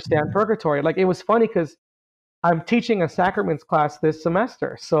don't understand purgatory. Like, it was funny because I'm teaching a sacraments class this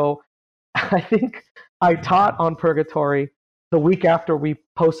semester. So I think I taught on purgatory the week after we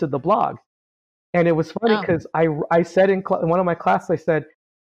posted the blog. And it was funny Oh, because I said in one of my classes, I said,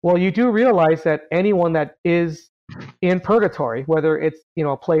 well, you do realize that anyone that is in purgatory, whether it's,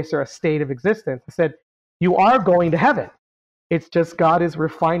 a place or a state of existence, I said, you are going to heaven. It's just God is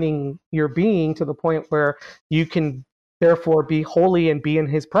refining your being to the point where you can therefore be holy and be in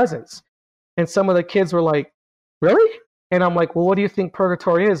his presence. And some of the kids were like, really? And I'm like, well, what do you think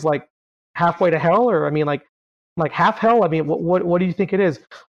purgatory is? Like halfway to hell? Or, I mean, like half hell? I mean, what do you think it is?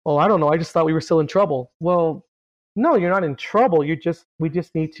 Oh, I don't know. I just thought we were still in trouble. Well, no, you're not in trouble. We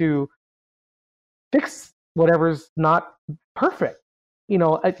just need to fix whatever's not perfect. I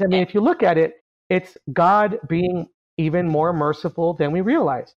mean, eh, if you look at it, it's God being even more merciful than we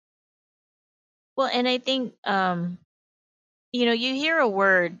realize. well, and I think you hear a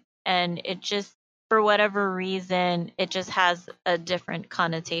word and it just, for whatever reason, it just has a different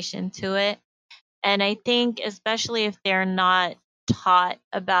connotation to it. And I think, especially if they're not taught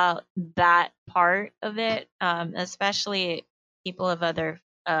about that part of it, especially people of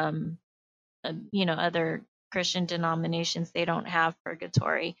um, other Christian denominations, they don't have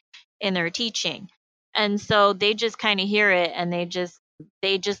purgatory in their teaching. And so they just kind of hear it and they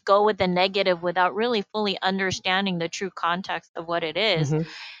just go with the negative without really fully understanding the true context of what it is. Hmm.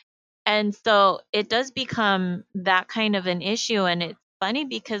 And so it does become that kind of an issue. And it's funny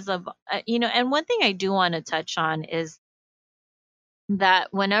because of, and one thing I do want to touch on is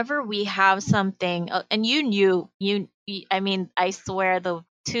that whenever we have something, and I mean, I swear the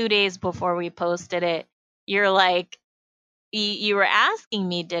 2 days before we posted it, you're like, you were asking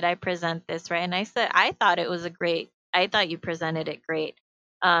me, did I present this right? And I said, I thought you presented it great.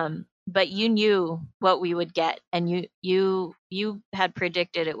 But you knew what we would get, and you had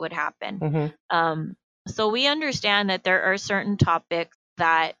predicted it would happen. Hmm. Um, so we understand that there are certain topics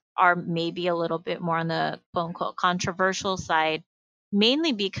that are maybe a little bit more on the quote unquote controversial side,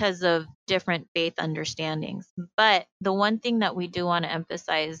 mainly because of different faith understandings. But the one thing that we do want to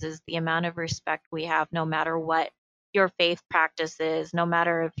emphasize is the amount of respect we have, no matter what your faith practice is, no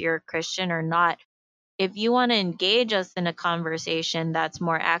matter if you're a Christian or not. If you want to engage us in a conversation that's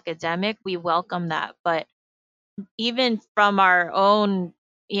more academic, we welcome that. But even from our own,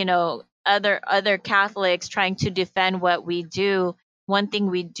 other Catholics trying to defend what we do, one thing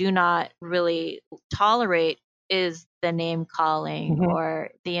we do not really tolerate is the name calling Hmm.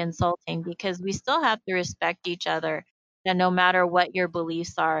 or the insulting, because we still have to respect each other. And no matter what your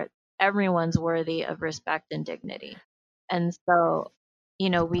beliefs are, everyone's worthy of respect and dignity. And so,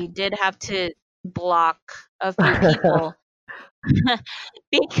 we did have to block a few people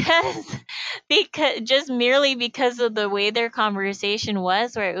because just merely because of the way their conversation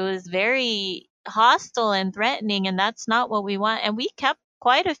was, where it was very hostile and threatening, and that's not what we want. And we kept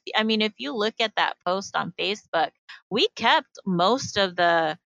quite a few. I mean, if you look at that post on Facebook, we kept most of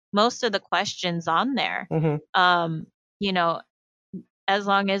the questions on there. Hmm. um you know as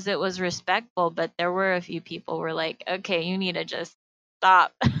long as it was respectful, but there were a few people were like, okay, you need to just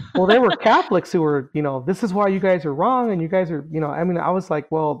stop. Well, there were Catholics who were, this is why you guys are wrong, and you guys are, I mean, I was like,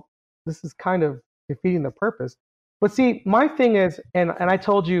 well, this is kind of defeating the purpose. But see, my thing is, and I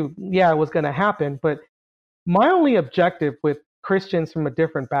told you, yeah, it was going to happen, but my only objective with Christians from a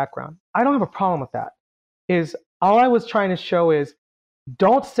different background, I don't have a problem with that, is all I was trying to show is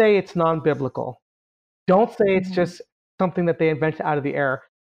don't say it's non-biblical. Don't say it's Mhm. just something that they invented out of the air.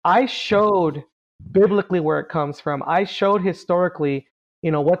 I showed biblically where it comes from. I showed historically,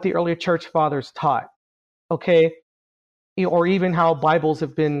 what the early church fathers taught. Okay, or even how Bibles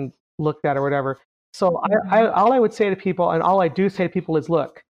have been looked at or whatever. So Mhm. all I would say to people, and all I do say to people is,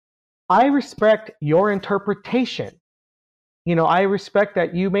 look, I respect your interpretation. I respect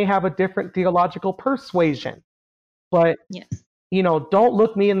that you may have a different theological persuasion, but Yes. don't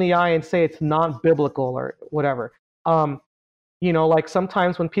look me in the eye and say it's non-biblical or whatever. Um, like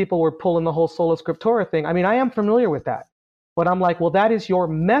sometimes when people were pulling the whole sola scriptura thing, I mean, I am familiar with that, but I'm like, well, that is your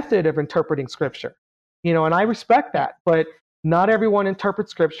method of interpreting scripture, and I respect Yeah. that, but not everyone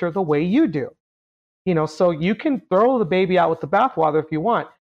interprets scripture the way you do, so you can throw the baby out with the bathwater if you want,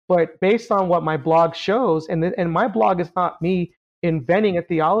 but based on what my blog shows, and my blog is not me inventing a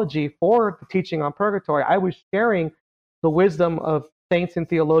theology for the teaching on purgatory. I was sharing the wisdom of saints and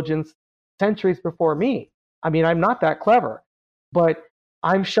theologians centuries before me. I mean, I'm not that clever, but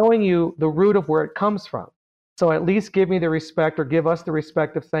I'm showing you the root of where it comes from. So at least give me the respect, or give us the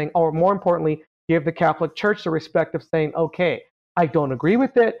respect of saying, or more importantly, give the Catholic Church the respect of saying, okay, I don't agree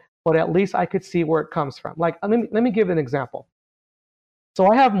with it, but at least I could see where it comes from. Like, let me give an example. So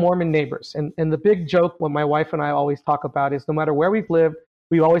I have Mormon neighbors, and the big joke when my wife and I always talk about is no matter where we've lived,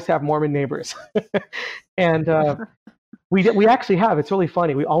 we always have Mormon neighbors. And we actually have. It's really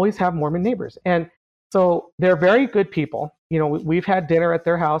funny. We always have Mormon neighbors, and so they're very good people. We've had dinner at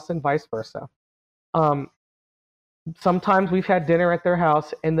their house and vice versa. Um, Sometimes we've had dinner at their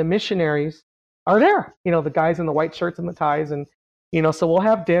house, and the missionaries are there. The guys in the white shirts and the ties, and so we'll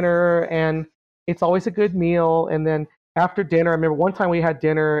have dinner, and it's always a good meal. And then after dinner, I remember one time we had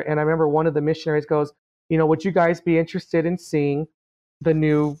dinner, and I remember one of the missionaries goes, would you guys be interested in seeing the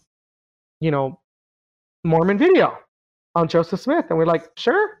new, you know, Mormon video on Joseph Smith? And we're like,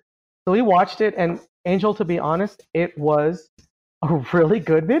 sure. So we watched it, and Angel, to be honest, it was a really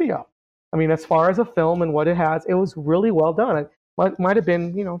good video. I mean, as far as a film and what it has, it was really well done. It might have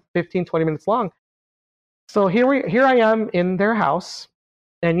been, 15, 20 minutes long. So here I am in their house,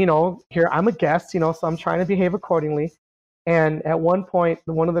 and here I'm a guest, so I'm trying to behave accordingly. And at one point,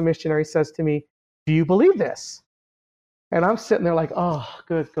 one of the missionaries says to me, "Do you believe this?" And I'm sitting there like, "Oh,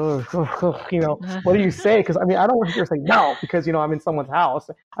 good, good, good, good. What do you say?" Because I mean, I don't want to hear say no because I'm in someone's house.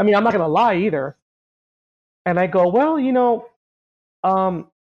 I mean, I'm not going to lie either. And I go, "Well,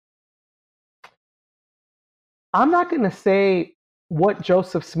 um, I'm not going to say what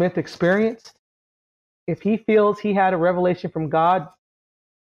Joseph Smith experienced. If he feels he had a revelation from God,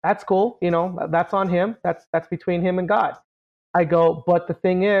 that's cool. That's on him. That's between him and God." I go, but the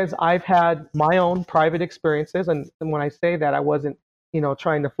thing is, I've had my own private experiences, and when I say that, I wasn't,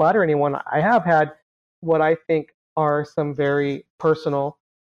 trying to flatter anyone. I have had what I think are some very personal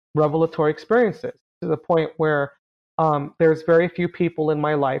revelatory experiences to the point where there's very few people in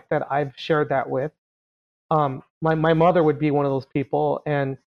my life that I've shared that with. My mother would be one of those people,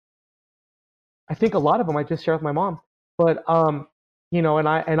 and I think a lot of them I just share with my mom. But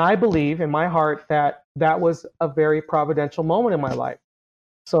and I believe in my heart that that was a very providential moment in my life.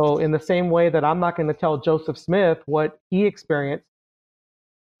 So in the same way that I'm not going to tell Joseph Smith what he experienced,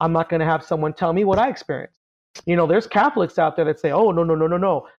 I'm not going to have someone tell me what I experienced. There's Catholics out there that say, "Oh, no, no, no, no,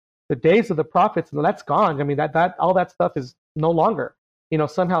 no. The days of the prophets, no, that's gone. I mean, that all that stuff is no longer."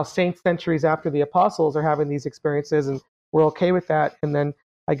 Somehow saints centuries after the apostles are having these experiences, and we're okay with that. And then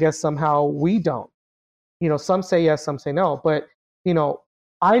I guess somehow we don't. Some say yes, some say no. But you know,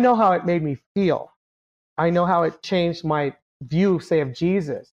 I know how it made me feel. I know how it changed my view, say, of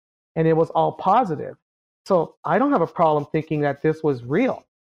Jesus, and it was all positive. So I don't have a problem thinking that this was real.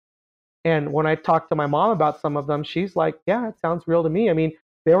 And when I talked to my mom about some of them, she's like, "Yeah, it sounds real to me." I mean,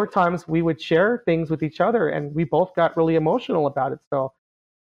 there were times we would share things with each other and we both got really emotional about it. So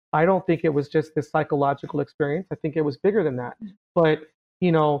I don't think it was just this psychological experience. I think it was bigger than that. But,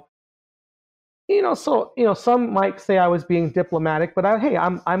 you know, some might say I was being diplomatic, but hey,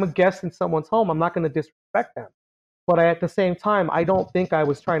 I'm a guest in someone's home. I'm not going to disrespect them. But at the same time, I don't think I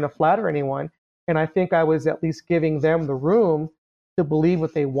was trying to flatter anyone. And I think I was at least giving them the room to believe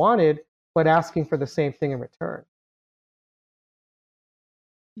what they wanted, but asking for the same thing in return.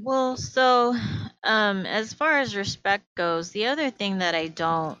 Well, so as far as respect goes, the other thing that I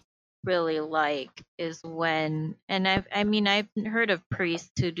don't really like is when, and I mean, I've heard of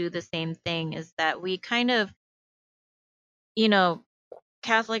priests who do the same thing, is that we kind of, you know,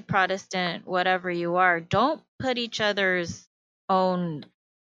 Catholic, Protestant, whatever you are, don't put each other's own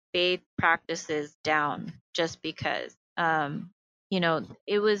faith practices down just because.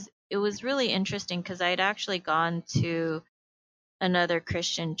 It was really interesting because I'd actually gone to another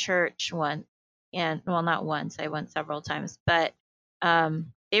Christian church once, and well, not once, I went several times, but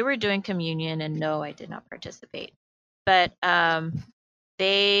they were doing communion, and no, I did not participate. But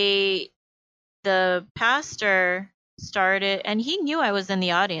they, the pastor started, and he knew I was in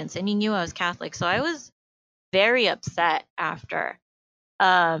the audience, and he knew I was Catholic, so I was very upset after.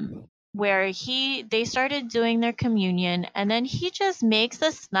 Where they started doing their communion, and then he just makes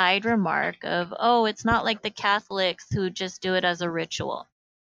a snide remark of, "Oh, it's not like the Catholics who just do it as a ritual,"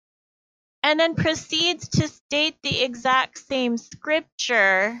 and then proceeds to state the exact same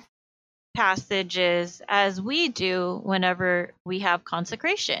scripture passages as we do whenever we have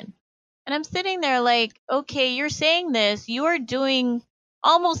consecration. And I'm sitting there like, okay, you're saying this, you are doing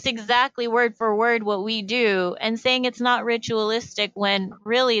almost exactly word for word what we do, and saying it's not ritualistic when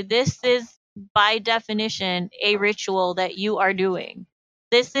really this is by definition a ritual that you are doing.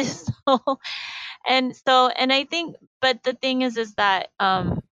 This is and I think, but the thing is that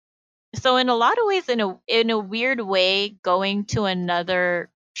so in a lot of ways, in a weird way, going to another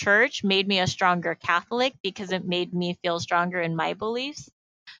church made me a stronger Catholic because it made me feel stronger in my beliefs.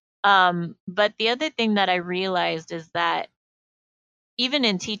 But the other thing that I realized is that even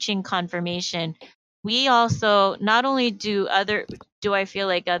in teaching confirmation, we also not only do I feel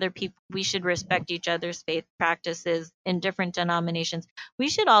like other people, we should respect each other's faith practices in different denominations. We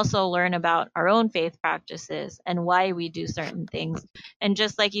should also learn about our own faith practices and why we do certain things. And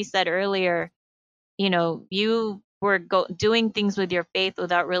just like you said earlier, you were doing things with your faith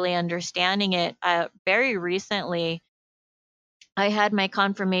without really understanding it. Very recently, I had my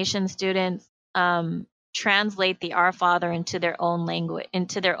confirmation students translate the Our Father into their own language,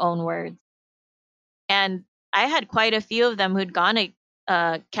 into their own words. And I had quite a few of them who'd gone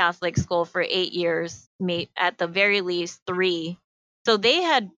to Catholic school for 8 years, at the very least 3. So they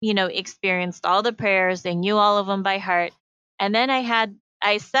had, experienced all the prayers. They knew all of them by heart. And then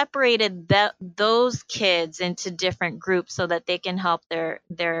I separated those kids into different groups so that they can help their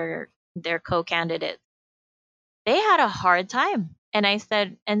co-candidates. They had a hard time.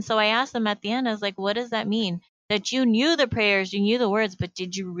 And so I asked them at the end, I was like, what does that mean? That you knew the prayers, you knew the words, but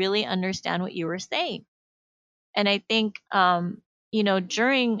did you really understand what you were saying? And I think,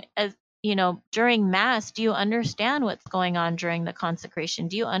 during Mass, do you understand what's going on during the consecration?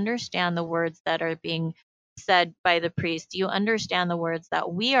 Do you understand the words that are being said by the priest? Do you understand the words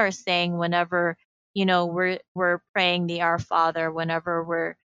that we are saying whenever, we're praying the Our Father, whenever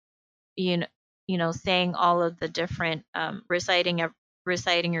we're, you know, saying all of the different, reciting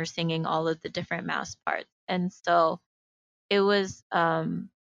or singing all of the different Mass parts? And so it was,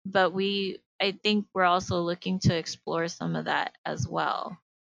 but I think we're also looking to explore some of that as well.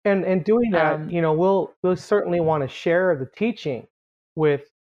 And doing that, Um, we'll certainly want to share the teaching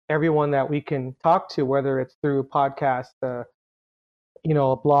with everyone that we can talk to, whether it's through podcast, a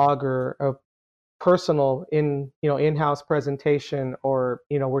blog, or a personal in-house presentation, or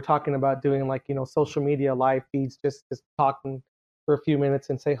we're talking about doing, like, social media live feeds, just talking for a few minutes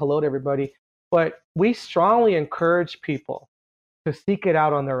and say hello to everybody. But we strongly encourage people to seek it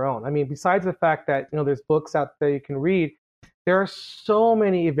out on their own. I mean, besides the fact that there's books out there you can read, there are so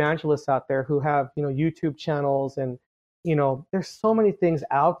many evangelists out there who have YouTube channels, and there's so many things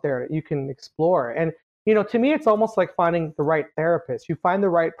out there that you can explore. And to me, it's almost like finding the right therapist. You find the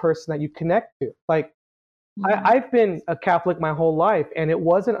right person that you connect to. Like, mhm. I've been a Catholic my whole life, and it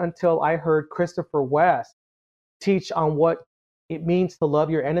wasn't until I heard Christopher West teach on what it means to love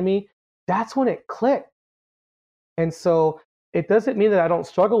your enemy, that's when it clicked. And so it doesn't mean that I don't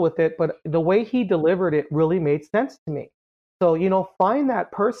struggle with it, but the way he delivered it really made sense to me. So, find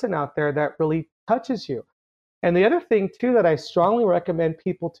that person out there that really touches you. And the other thing, too, that I strongly recommend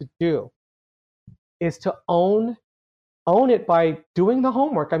people to do is to own it by doing the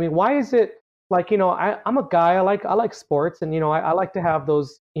homework. I mean, why is it like, I'm a guy, I like sports, and I like to have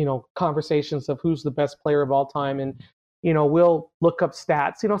those, conversations of who's the best player of all time, and we'll look up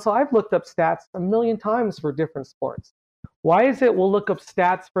stats. So I've looked up stats a million times for different sports. Why is it we'll look up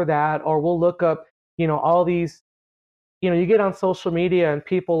stats for that, or we'll look up, all these, you get on social media and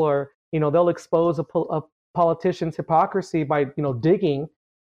people are, they'll expose a politician's hypocrisy by, digging,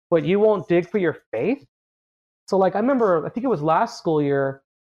 but you won't dig for your faith? So, like, I remember, I think it was last school year,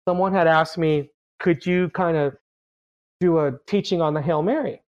 someone had asked me, could you kind of do a teaching on the Hail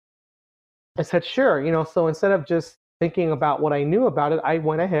Mary? I said, sure. So instead of just thinking about what I knew about it, I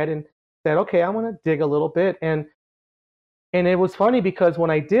went ahead and said, okay, I'm going to dig a little bit. And it was funny because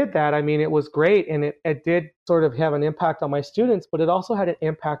when I did that, I mean, it was great, and it did sort of have an impact on my students, but it also had an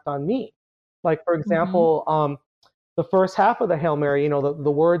impact on me. Like, for Mhm. example, the first half of the Hail Mary,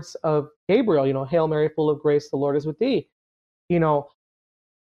 the words of Gabriel, Hail Mary, full of grace, the Lord is with thee. You know,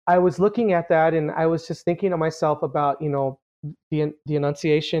 I was looking at that, and I was just thinking to myself about, the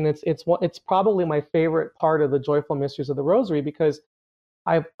Annunciation. It's probably my favorite part of the joyful mysteries of the Rosary, because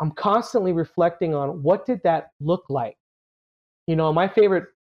I'm constantly reflecting on what did that look like. My favorite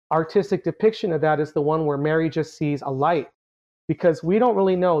artistic depiction of that is the one where Mary just sees a light, because we don't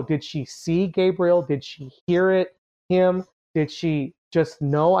really know. Did she see Gabriel? Did she hear him? Did she just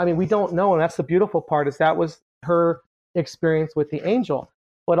know? I mean, we don't know, and that's the beautiful part, is that was her experience with the angel.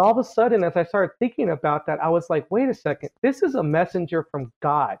 But all of a sudden, as I started thinking about that, I was like, wait a second, this is a messenger from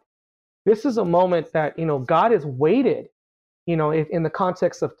God. This is a moment that, God has waited, in the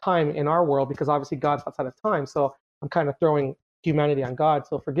context of time in our world, because obviously God's outside of time. So I'm kind of throwing humanity on God.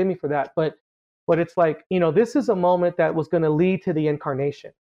 So forgive me for that. But it's like, this is a moment that was going to lead to the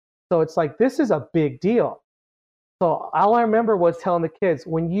incarnation. So it's like, this is a big deal. So all I remember was telling the kids,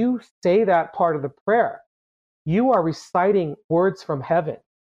 when you say that part of the prayer, you are reciting words from heaven.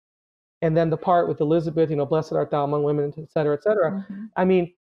 And then the part with Elizabeth, blessed art thou among women, et cetera, et cetera. Mhm. I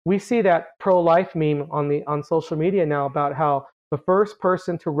mean, we see that pro-life meme on social media now about how the first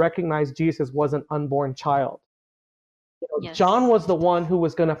person to recognize Jesus was an unborn child. John Yes. was the one who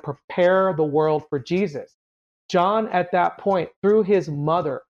was going to prepare the world for Jesus. John, at that point, through his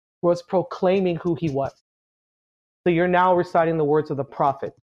mother, was proclaiming who he was. So you're now reciting the words of the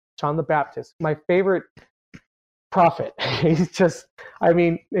prophet, John the Baptist, my favorite prophet. He's just, I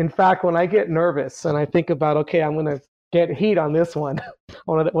mean, in fact, when I get nervous and I think about, okay, I'm going to get heat on this one,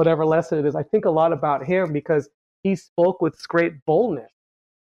 on whatever lesson it is, I think a lot about him, because he spoke with great boldness.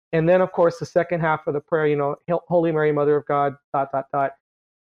 And then, of course, the second half of the prayer, Holy Mary, Mother of God, ...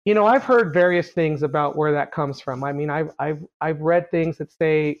 I've heard various things about where that comes from. I mean, I've read things that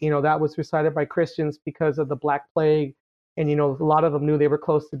say, that was recited by Christians because of the Black Plague, and a lot of them knew they were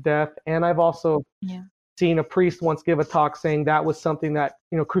close to death. And I've also Yeah. seen a priest once give a talk saying that was something that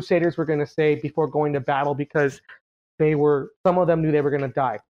crusaders were going to say before going to battle, because some of them knew they were going to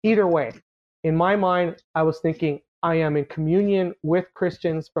die. Either way, in my mind, I was thinking, I am in communion with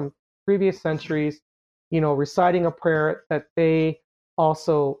Christians from previous centuries, reciting a prayer that they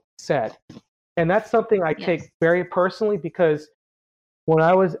also said. And that's something I Yes. take very personally, because when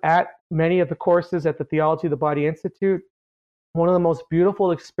I was at many of the courses at the Theology of the Body Institute, one of the most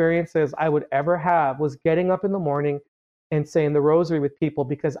beautiful experiences I would ever have was getting up in the morning and saying the rosary with people,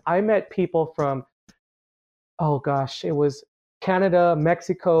 because I met people from, oh gosh, it was Canada,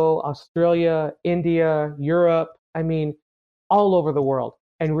 Mexico, Australia, India, Europe. I mean, all over the world.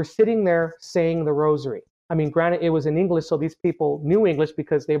 And we're sitting there saying the rosary. I mean, granted, it was in English, so these people knew English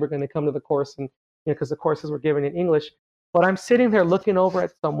because they were going to come to the course, and because the courses were given in English. But I'm sitting there looking over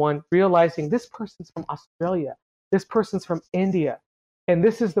at someone, realizing this person's from Australia, this person's from India, and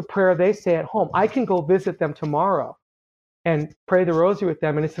this is the prayer they say at home. I can go visit them tomorrow and pray the rosary with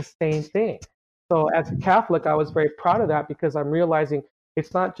them, and it's the same thing. So as a Catholic, I was very proud of that, because I'm realizing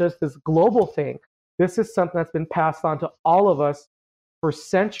it's not just this global thing. This is something that's been passed on to all of us for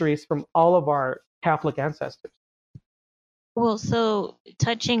centuries from all of our Catholic ancestors. Well, so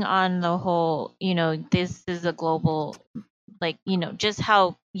touching on the whole, this is a global, just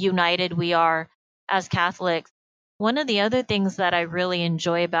how united we are as Catholics. One of the other things that I really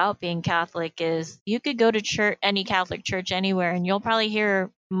enjoy about being Catholic is you could go to church, any Catholic church anywhere, and you'll probably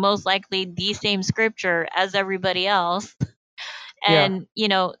hear most likely the same scripture as everybody else. Yeah. And,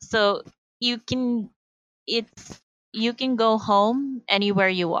 so you can, it's, you can go home anywhere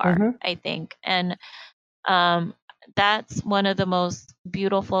you are, Mm-hmm. I think. And um, that's one of the most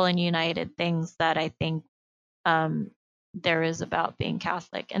beautiful and united things that I think um, there is about being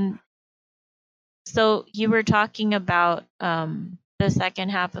Catholic. And so you were talking about the second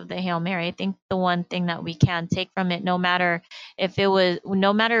half of the Hail Mary. I think the one thing that we can take from it, no matter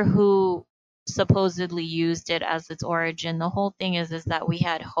who supposedly used it as its origin, the whole thing is that we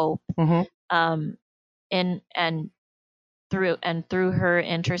had hope. Mm-hmm. Um, and through her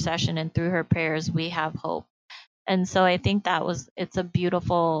intercession and through her prayers, we have hope. And so I think it's a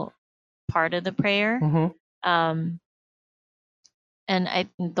beautiful part of the prayer. Mm-hmm. Um, and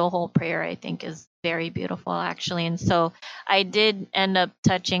the whole prayer, I think, is very beautiful, actually. And so I did end up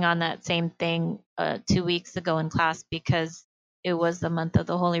touching on that same thing 2 weeks ago in class, because it was the month of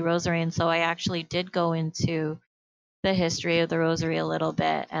the Holy Rosary. And so I actually did go into the history of the Rosary a little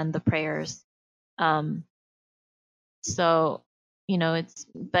bit and the prayers. Um, so,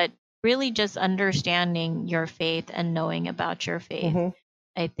 but really just understanding your faith and knowing about your faith, Mm-hmm.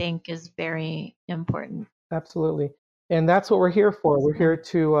 I think, is very important. Absolutely. And that's what we're here for. We're here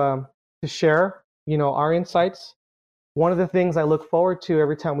to share, our insights. One of the things I look forward to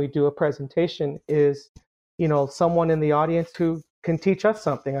every time we do a presentation is, someone in the audience who can teach us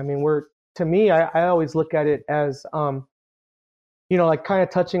something. I mean, to me, I always look at it as, like kind of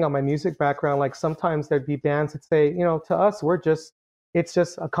touching on my music background. Like sometimes there'd be bands that say, to us, it's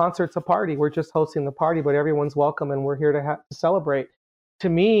just a concert's a party. We're just hosting the party, but everyone's welcome and we're here to celebrate. To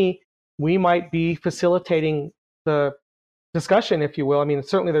me, we might be facilitating the discussion, if you will. I mean,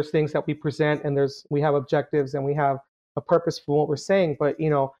 certainly there's things that we present, and we have objectives and we have a purpose for what we're saying. But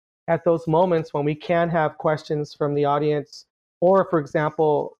at those moments when we can have questions from the audience, or for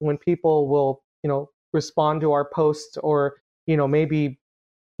example, when people will respond to our posts, or maybe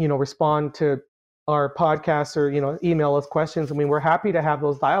respond to our podcasts, or email us questions. I mean, we're happy to have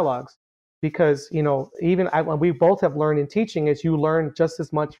those dialogues, because even we both have learned in teaching is you learn just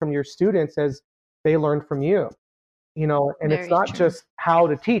as much from your students as they learn from you. And it's Very not true. just how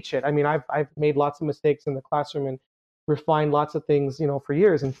to teach it. I mean, I've made lots of mistakes in the classroom and refined lots of things, for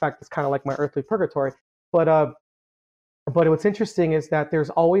years. In fact, it's kind of like my earthly purgatory. But what's interesting is that there's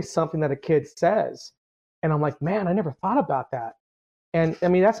always something that a kid says, and I'm like, man, I never thought about that. And I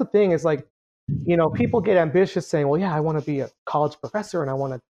mean, that's the thing is like, people get ambitious saying, well, yeah, I want to be a college professor and I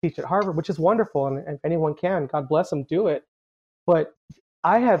want to teach at Harvard, which is wonderful. And if anyone can, God bless them, do it. But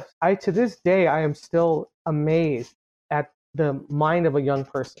to this day, I am still amazed at the mind of a young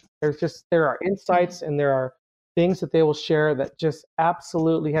person. There are insights and there are things that they will share that just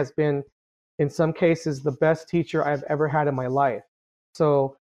absolutely has been, in some cases, the best teacher I've ever had in my life.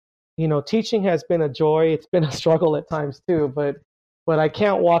 So, teaching has been a joy. It's been a struggle at times too, but I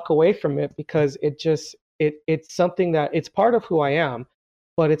can't walk away from it, because it's something that it's part of who I am,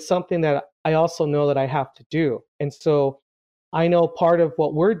 but it's something that I also know that I have to do. And so I know part of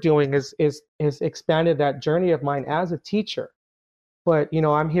what we're doing is expanded that journey of mine as a teacher. But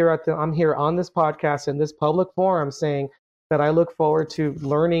I'm here on this podcast in this public forum saying that I look forward to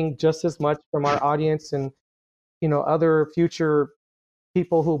learning just as much from our audience and other future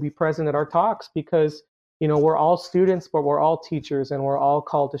people who will be present at our talks, because we're all students, but we're all teachers, and we're all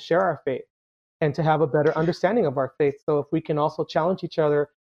called to share our faith and to have a better understanding of our faith. So if we can also challenge each other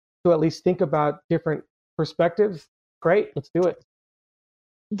to at least think about different perspectives, great, let's do it.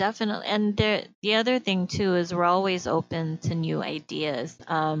 Definitely. And the other thing too is we're always open to new ideas.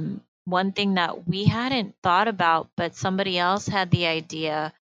 One thing that we hadn't thought about, but somebody else had the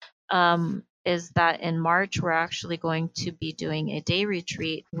idea, is that in March we're actually going to be doing a day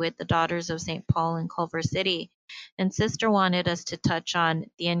retreat with the Daughters of St. Paul in Culver City. And Sister wanted us to touch on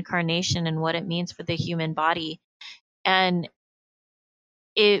the incarnation and what it means for the human body. And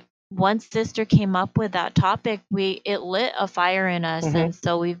it once Sister came up with that topic, it lit a fire in us, Hmm. and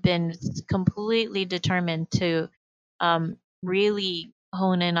so we've been completely determined to really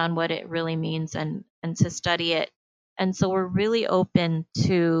hone in on what it really means and to study it. And so we're really open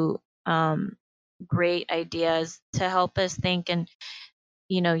to great ideas to help us think and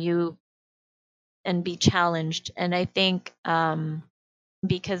you and be challenged. And I think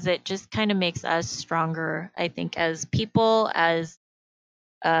because it just kind of makes us stronger, I think, as people, as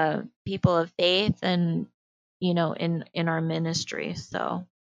people of faith, and in our ministry. So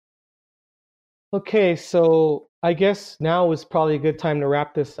Okay, so I guess now is probably a good time to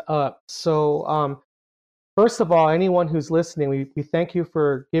wrap this up. So, first of all, anyone who's listening, we thank you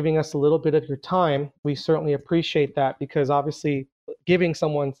for giving us a little bit of your time. We certainly appreciate that because obviously giving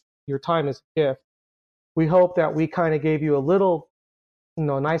someone your time is a gift. We hope that we kind of gave you a little,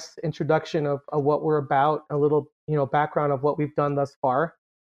 nice introduction of what we're about, a little, background of what we've done thus far.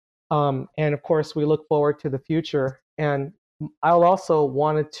 And of course, we look forward to the future. And I'll also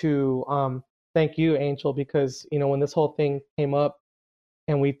wanted to thank you, Angel, because when this whole thing came up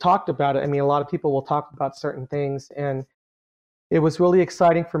and we talked about it, I mean, a lot of people will talk about certain things, and it was really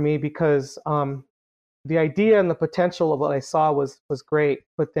exciting for me because the idea and the potential of what I saw was great.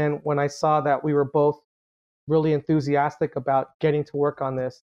 But then when I saw that we were both really enthusiastic about getting to work on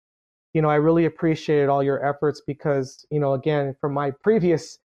this, I really appreciated all your efforts because, again, from my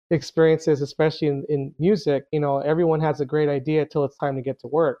previous experiences, especially in music, everyone has a great idea till it's time to get to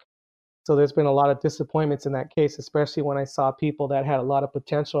work. So there's been a lot of disappointments in that case, especially when I saw people that had a lot of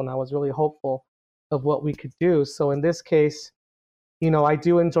potential and I was really hopeful of what we could do. So in this case, I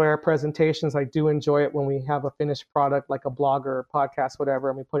do enjoy our presentations. I do enjoy it when we have a finished product like a blog or a podcast, whatever,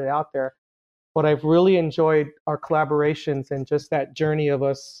 and we put it out there. But I've really enjoyed our collaborations and just that journey of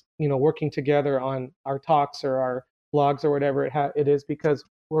us, working together on our talks or our blogs or whatever it is, because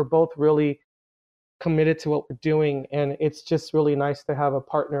we're both really committed to what we're doing, and it's just really nice to have a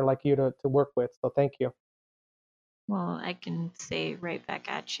partner like you to work with. So thank you. well, I can say right back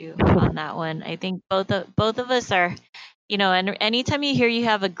at you on that one. I think both of us are, and anytime you hear you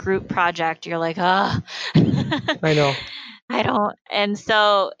have a group project, you're like, ah. I know. I don't. And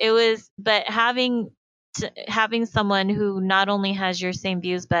so it was, but having someone who not only has your same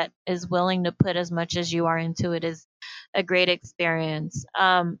views but is willing to put as much as you are into it is a great experience.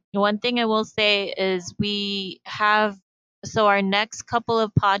 One thing I will say is our next couple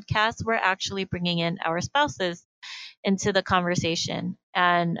of podcasts, we're actually bringing in our spouses into the conversation.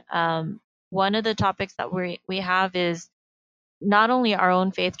 And one of the topics that we have is not only our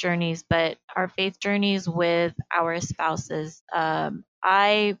own faith journeys, but our faith journeys with our spouses.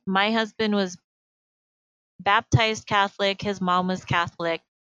 My husband was baptized Catholic, his mom was Catholic,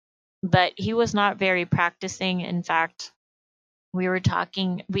 but he was not very practicing. In fact, we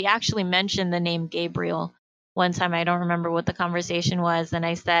actually mentioned the name Gabriel one time. I don't remember what the conversation was. And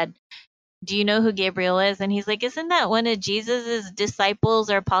I said, do you know who Gabriel is? And he's like, isn't that one of Jesus's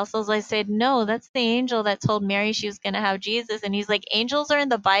disciples or apostles? I said, no, that's the angel that told Mary she was going to have Jesus. And he's like, angels are in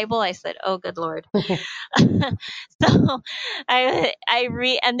the Bible. I said, oh, good Lord. So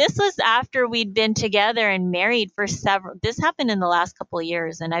and this was after we'd been together and married for this happened in the last couple of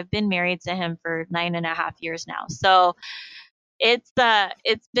years. And I've been married to him for 9.5 years now. So it's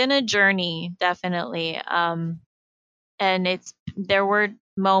been a journey, definitely. And there were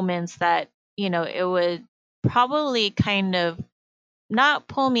moments that it would probably kind of not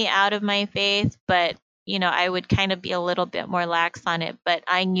pull me out of my faith, but I would kind of be a little bit more lax on it. But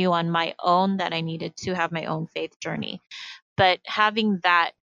I knew on my own that I needed to have my own faith journey. But having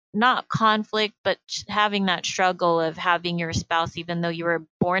that, not conflict, but having that struggle of having your spouse, even though you were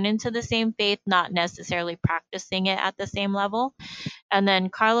born into the same faith, not necessarily practicing it at the same level. And then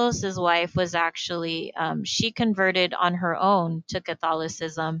Carlos's wife was actually, she converted on her own to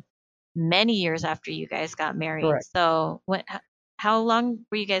Catholicism many years after you guys got married. Correct. So how long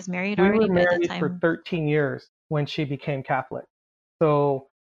were you guys married We were already by the married for time? 13 years when she became Catholic. So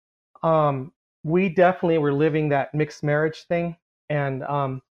um, we definitely were living that mixed marriage thing. And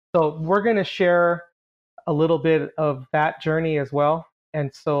so we're going to share a little bit of that journey as well. And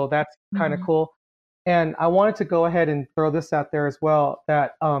so that's kind of Mhm. cool. And I wanted to go ahead and throw this out there as well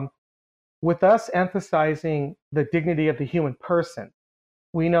that with us emphasizing the dignity of the human person,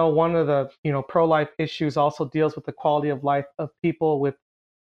 we know one of the pro-life issues also deals with the quality of life of people with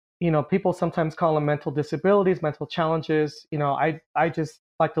people sometimes call them mental disabilities, mental challenges. I just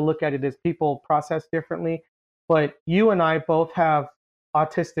like to look at it as people process differently. But you and I both have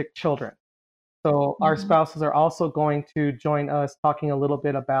autistic children. So our Mm-hmm. spouses are also going to join us talking a little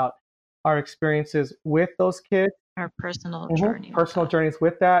bit about our experiences with those kids, Our personal journey with personal that. journeys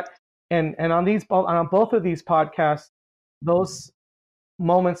with that. And on both of these podcasts, those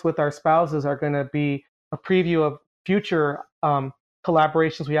moments with our spouses are going to be a preview of future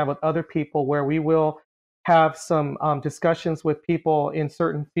collaborations we have with other people, where we will have some discussions with people in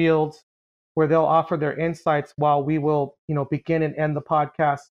certain fields where they'll offer their insights, while we will begin and end the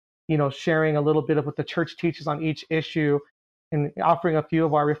podcast sharing a little bit of what the church teaches on each issue and offering a few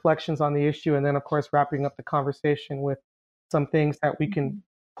of our reflections on the issue, and then of course wrapping up the conversation with some things that we Mm-hmm. can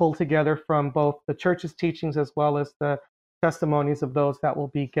pull together from both the church's teachings as well as the testimonies of those that will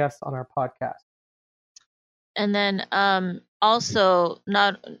be guests on our podcast. And then also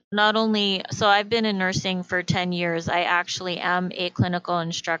not only, so I've been in nursing for 10 years. I actually am a clinical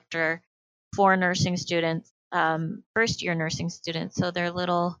instructor for nursing students, first year nursing students. So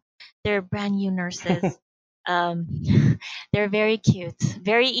they're brand new nurses. Um, they're very cute,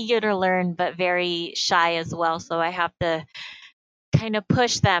 very eager to learn, but very shy as well. So I have to kind of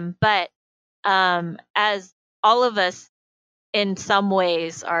push them. But as all of us in some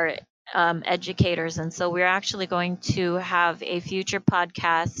ways are educators, and so we're actually going to have a future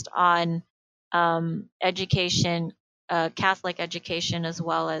podcast on education, Catholic education, as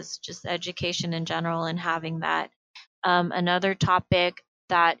well as just education in general, and having that. Another topic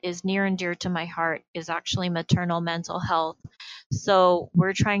that is near and dear to my heart is actually maternal mental health. So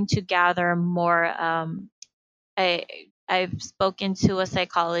we're trying to gather more. I, I've spoken to a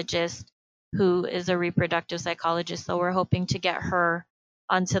psychologist who is a reproductive psychologist, so we're hoping to get her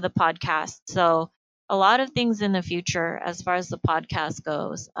onto the podcast. So a lot of things in the future as far as the podcast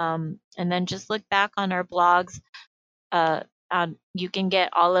goes. And then just look back on our blogs. Uh, you can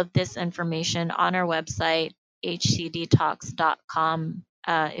get all of this information on our website, hcdtalks.com.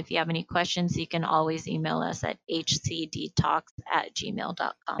 If you have any questions, you can always email us at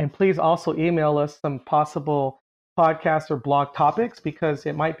hcdtalks@gmail.com. And please also email us some possible podcast or blog topics, because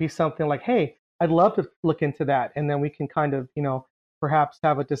it might be something like, hey, I'd love to look into that. And then we can kind of, perhaps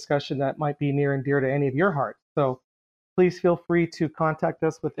have a discussion that might be near and dear to any of your hearts. So please feel free to contact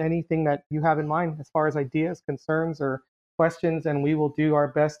us with anything that you have in mind as far as ideas, concerns, or questions, and we will do our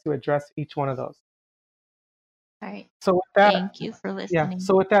best to address each one of those. All right. So with that, Thank you for listening.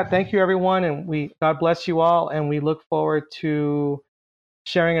 So with that, thank you everyone, and God bless you all, and we look forward to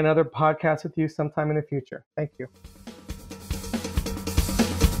sharing another podcast with you sometime in the future. Thank you.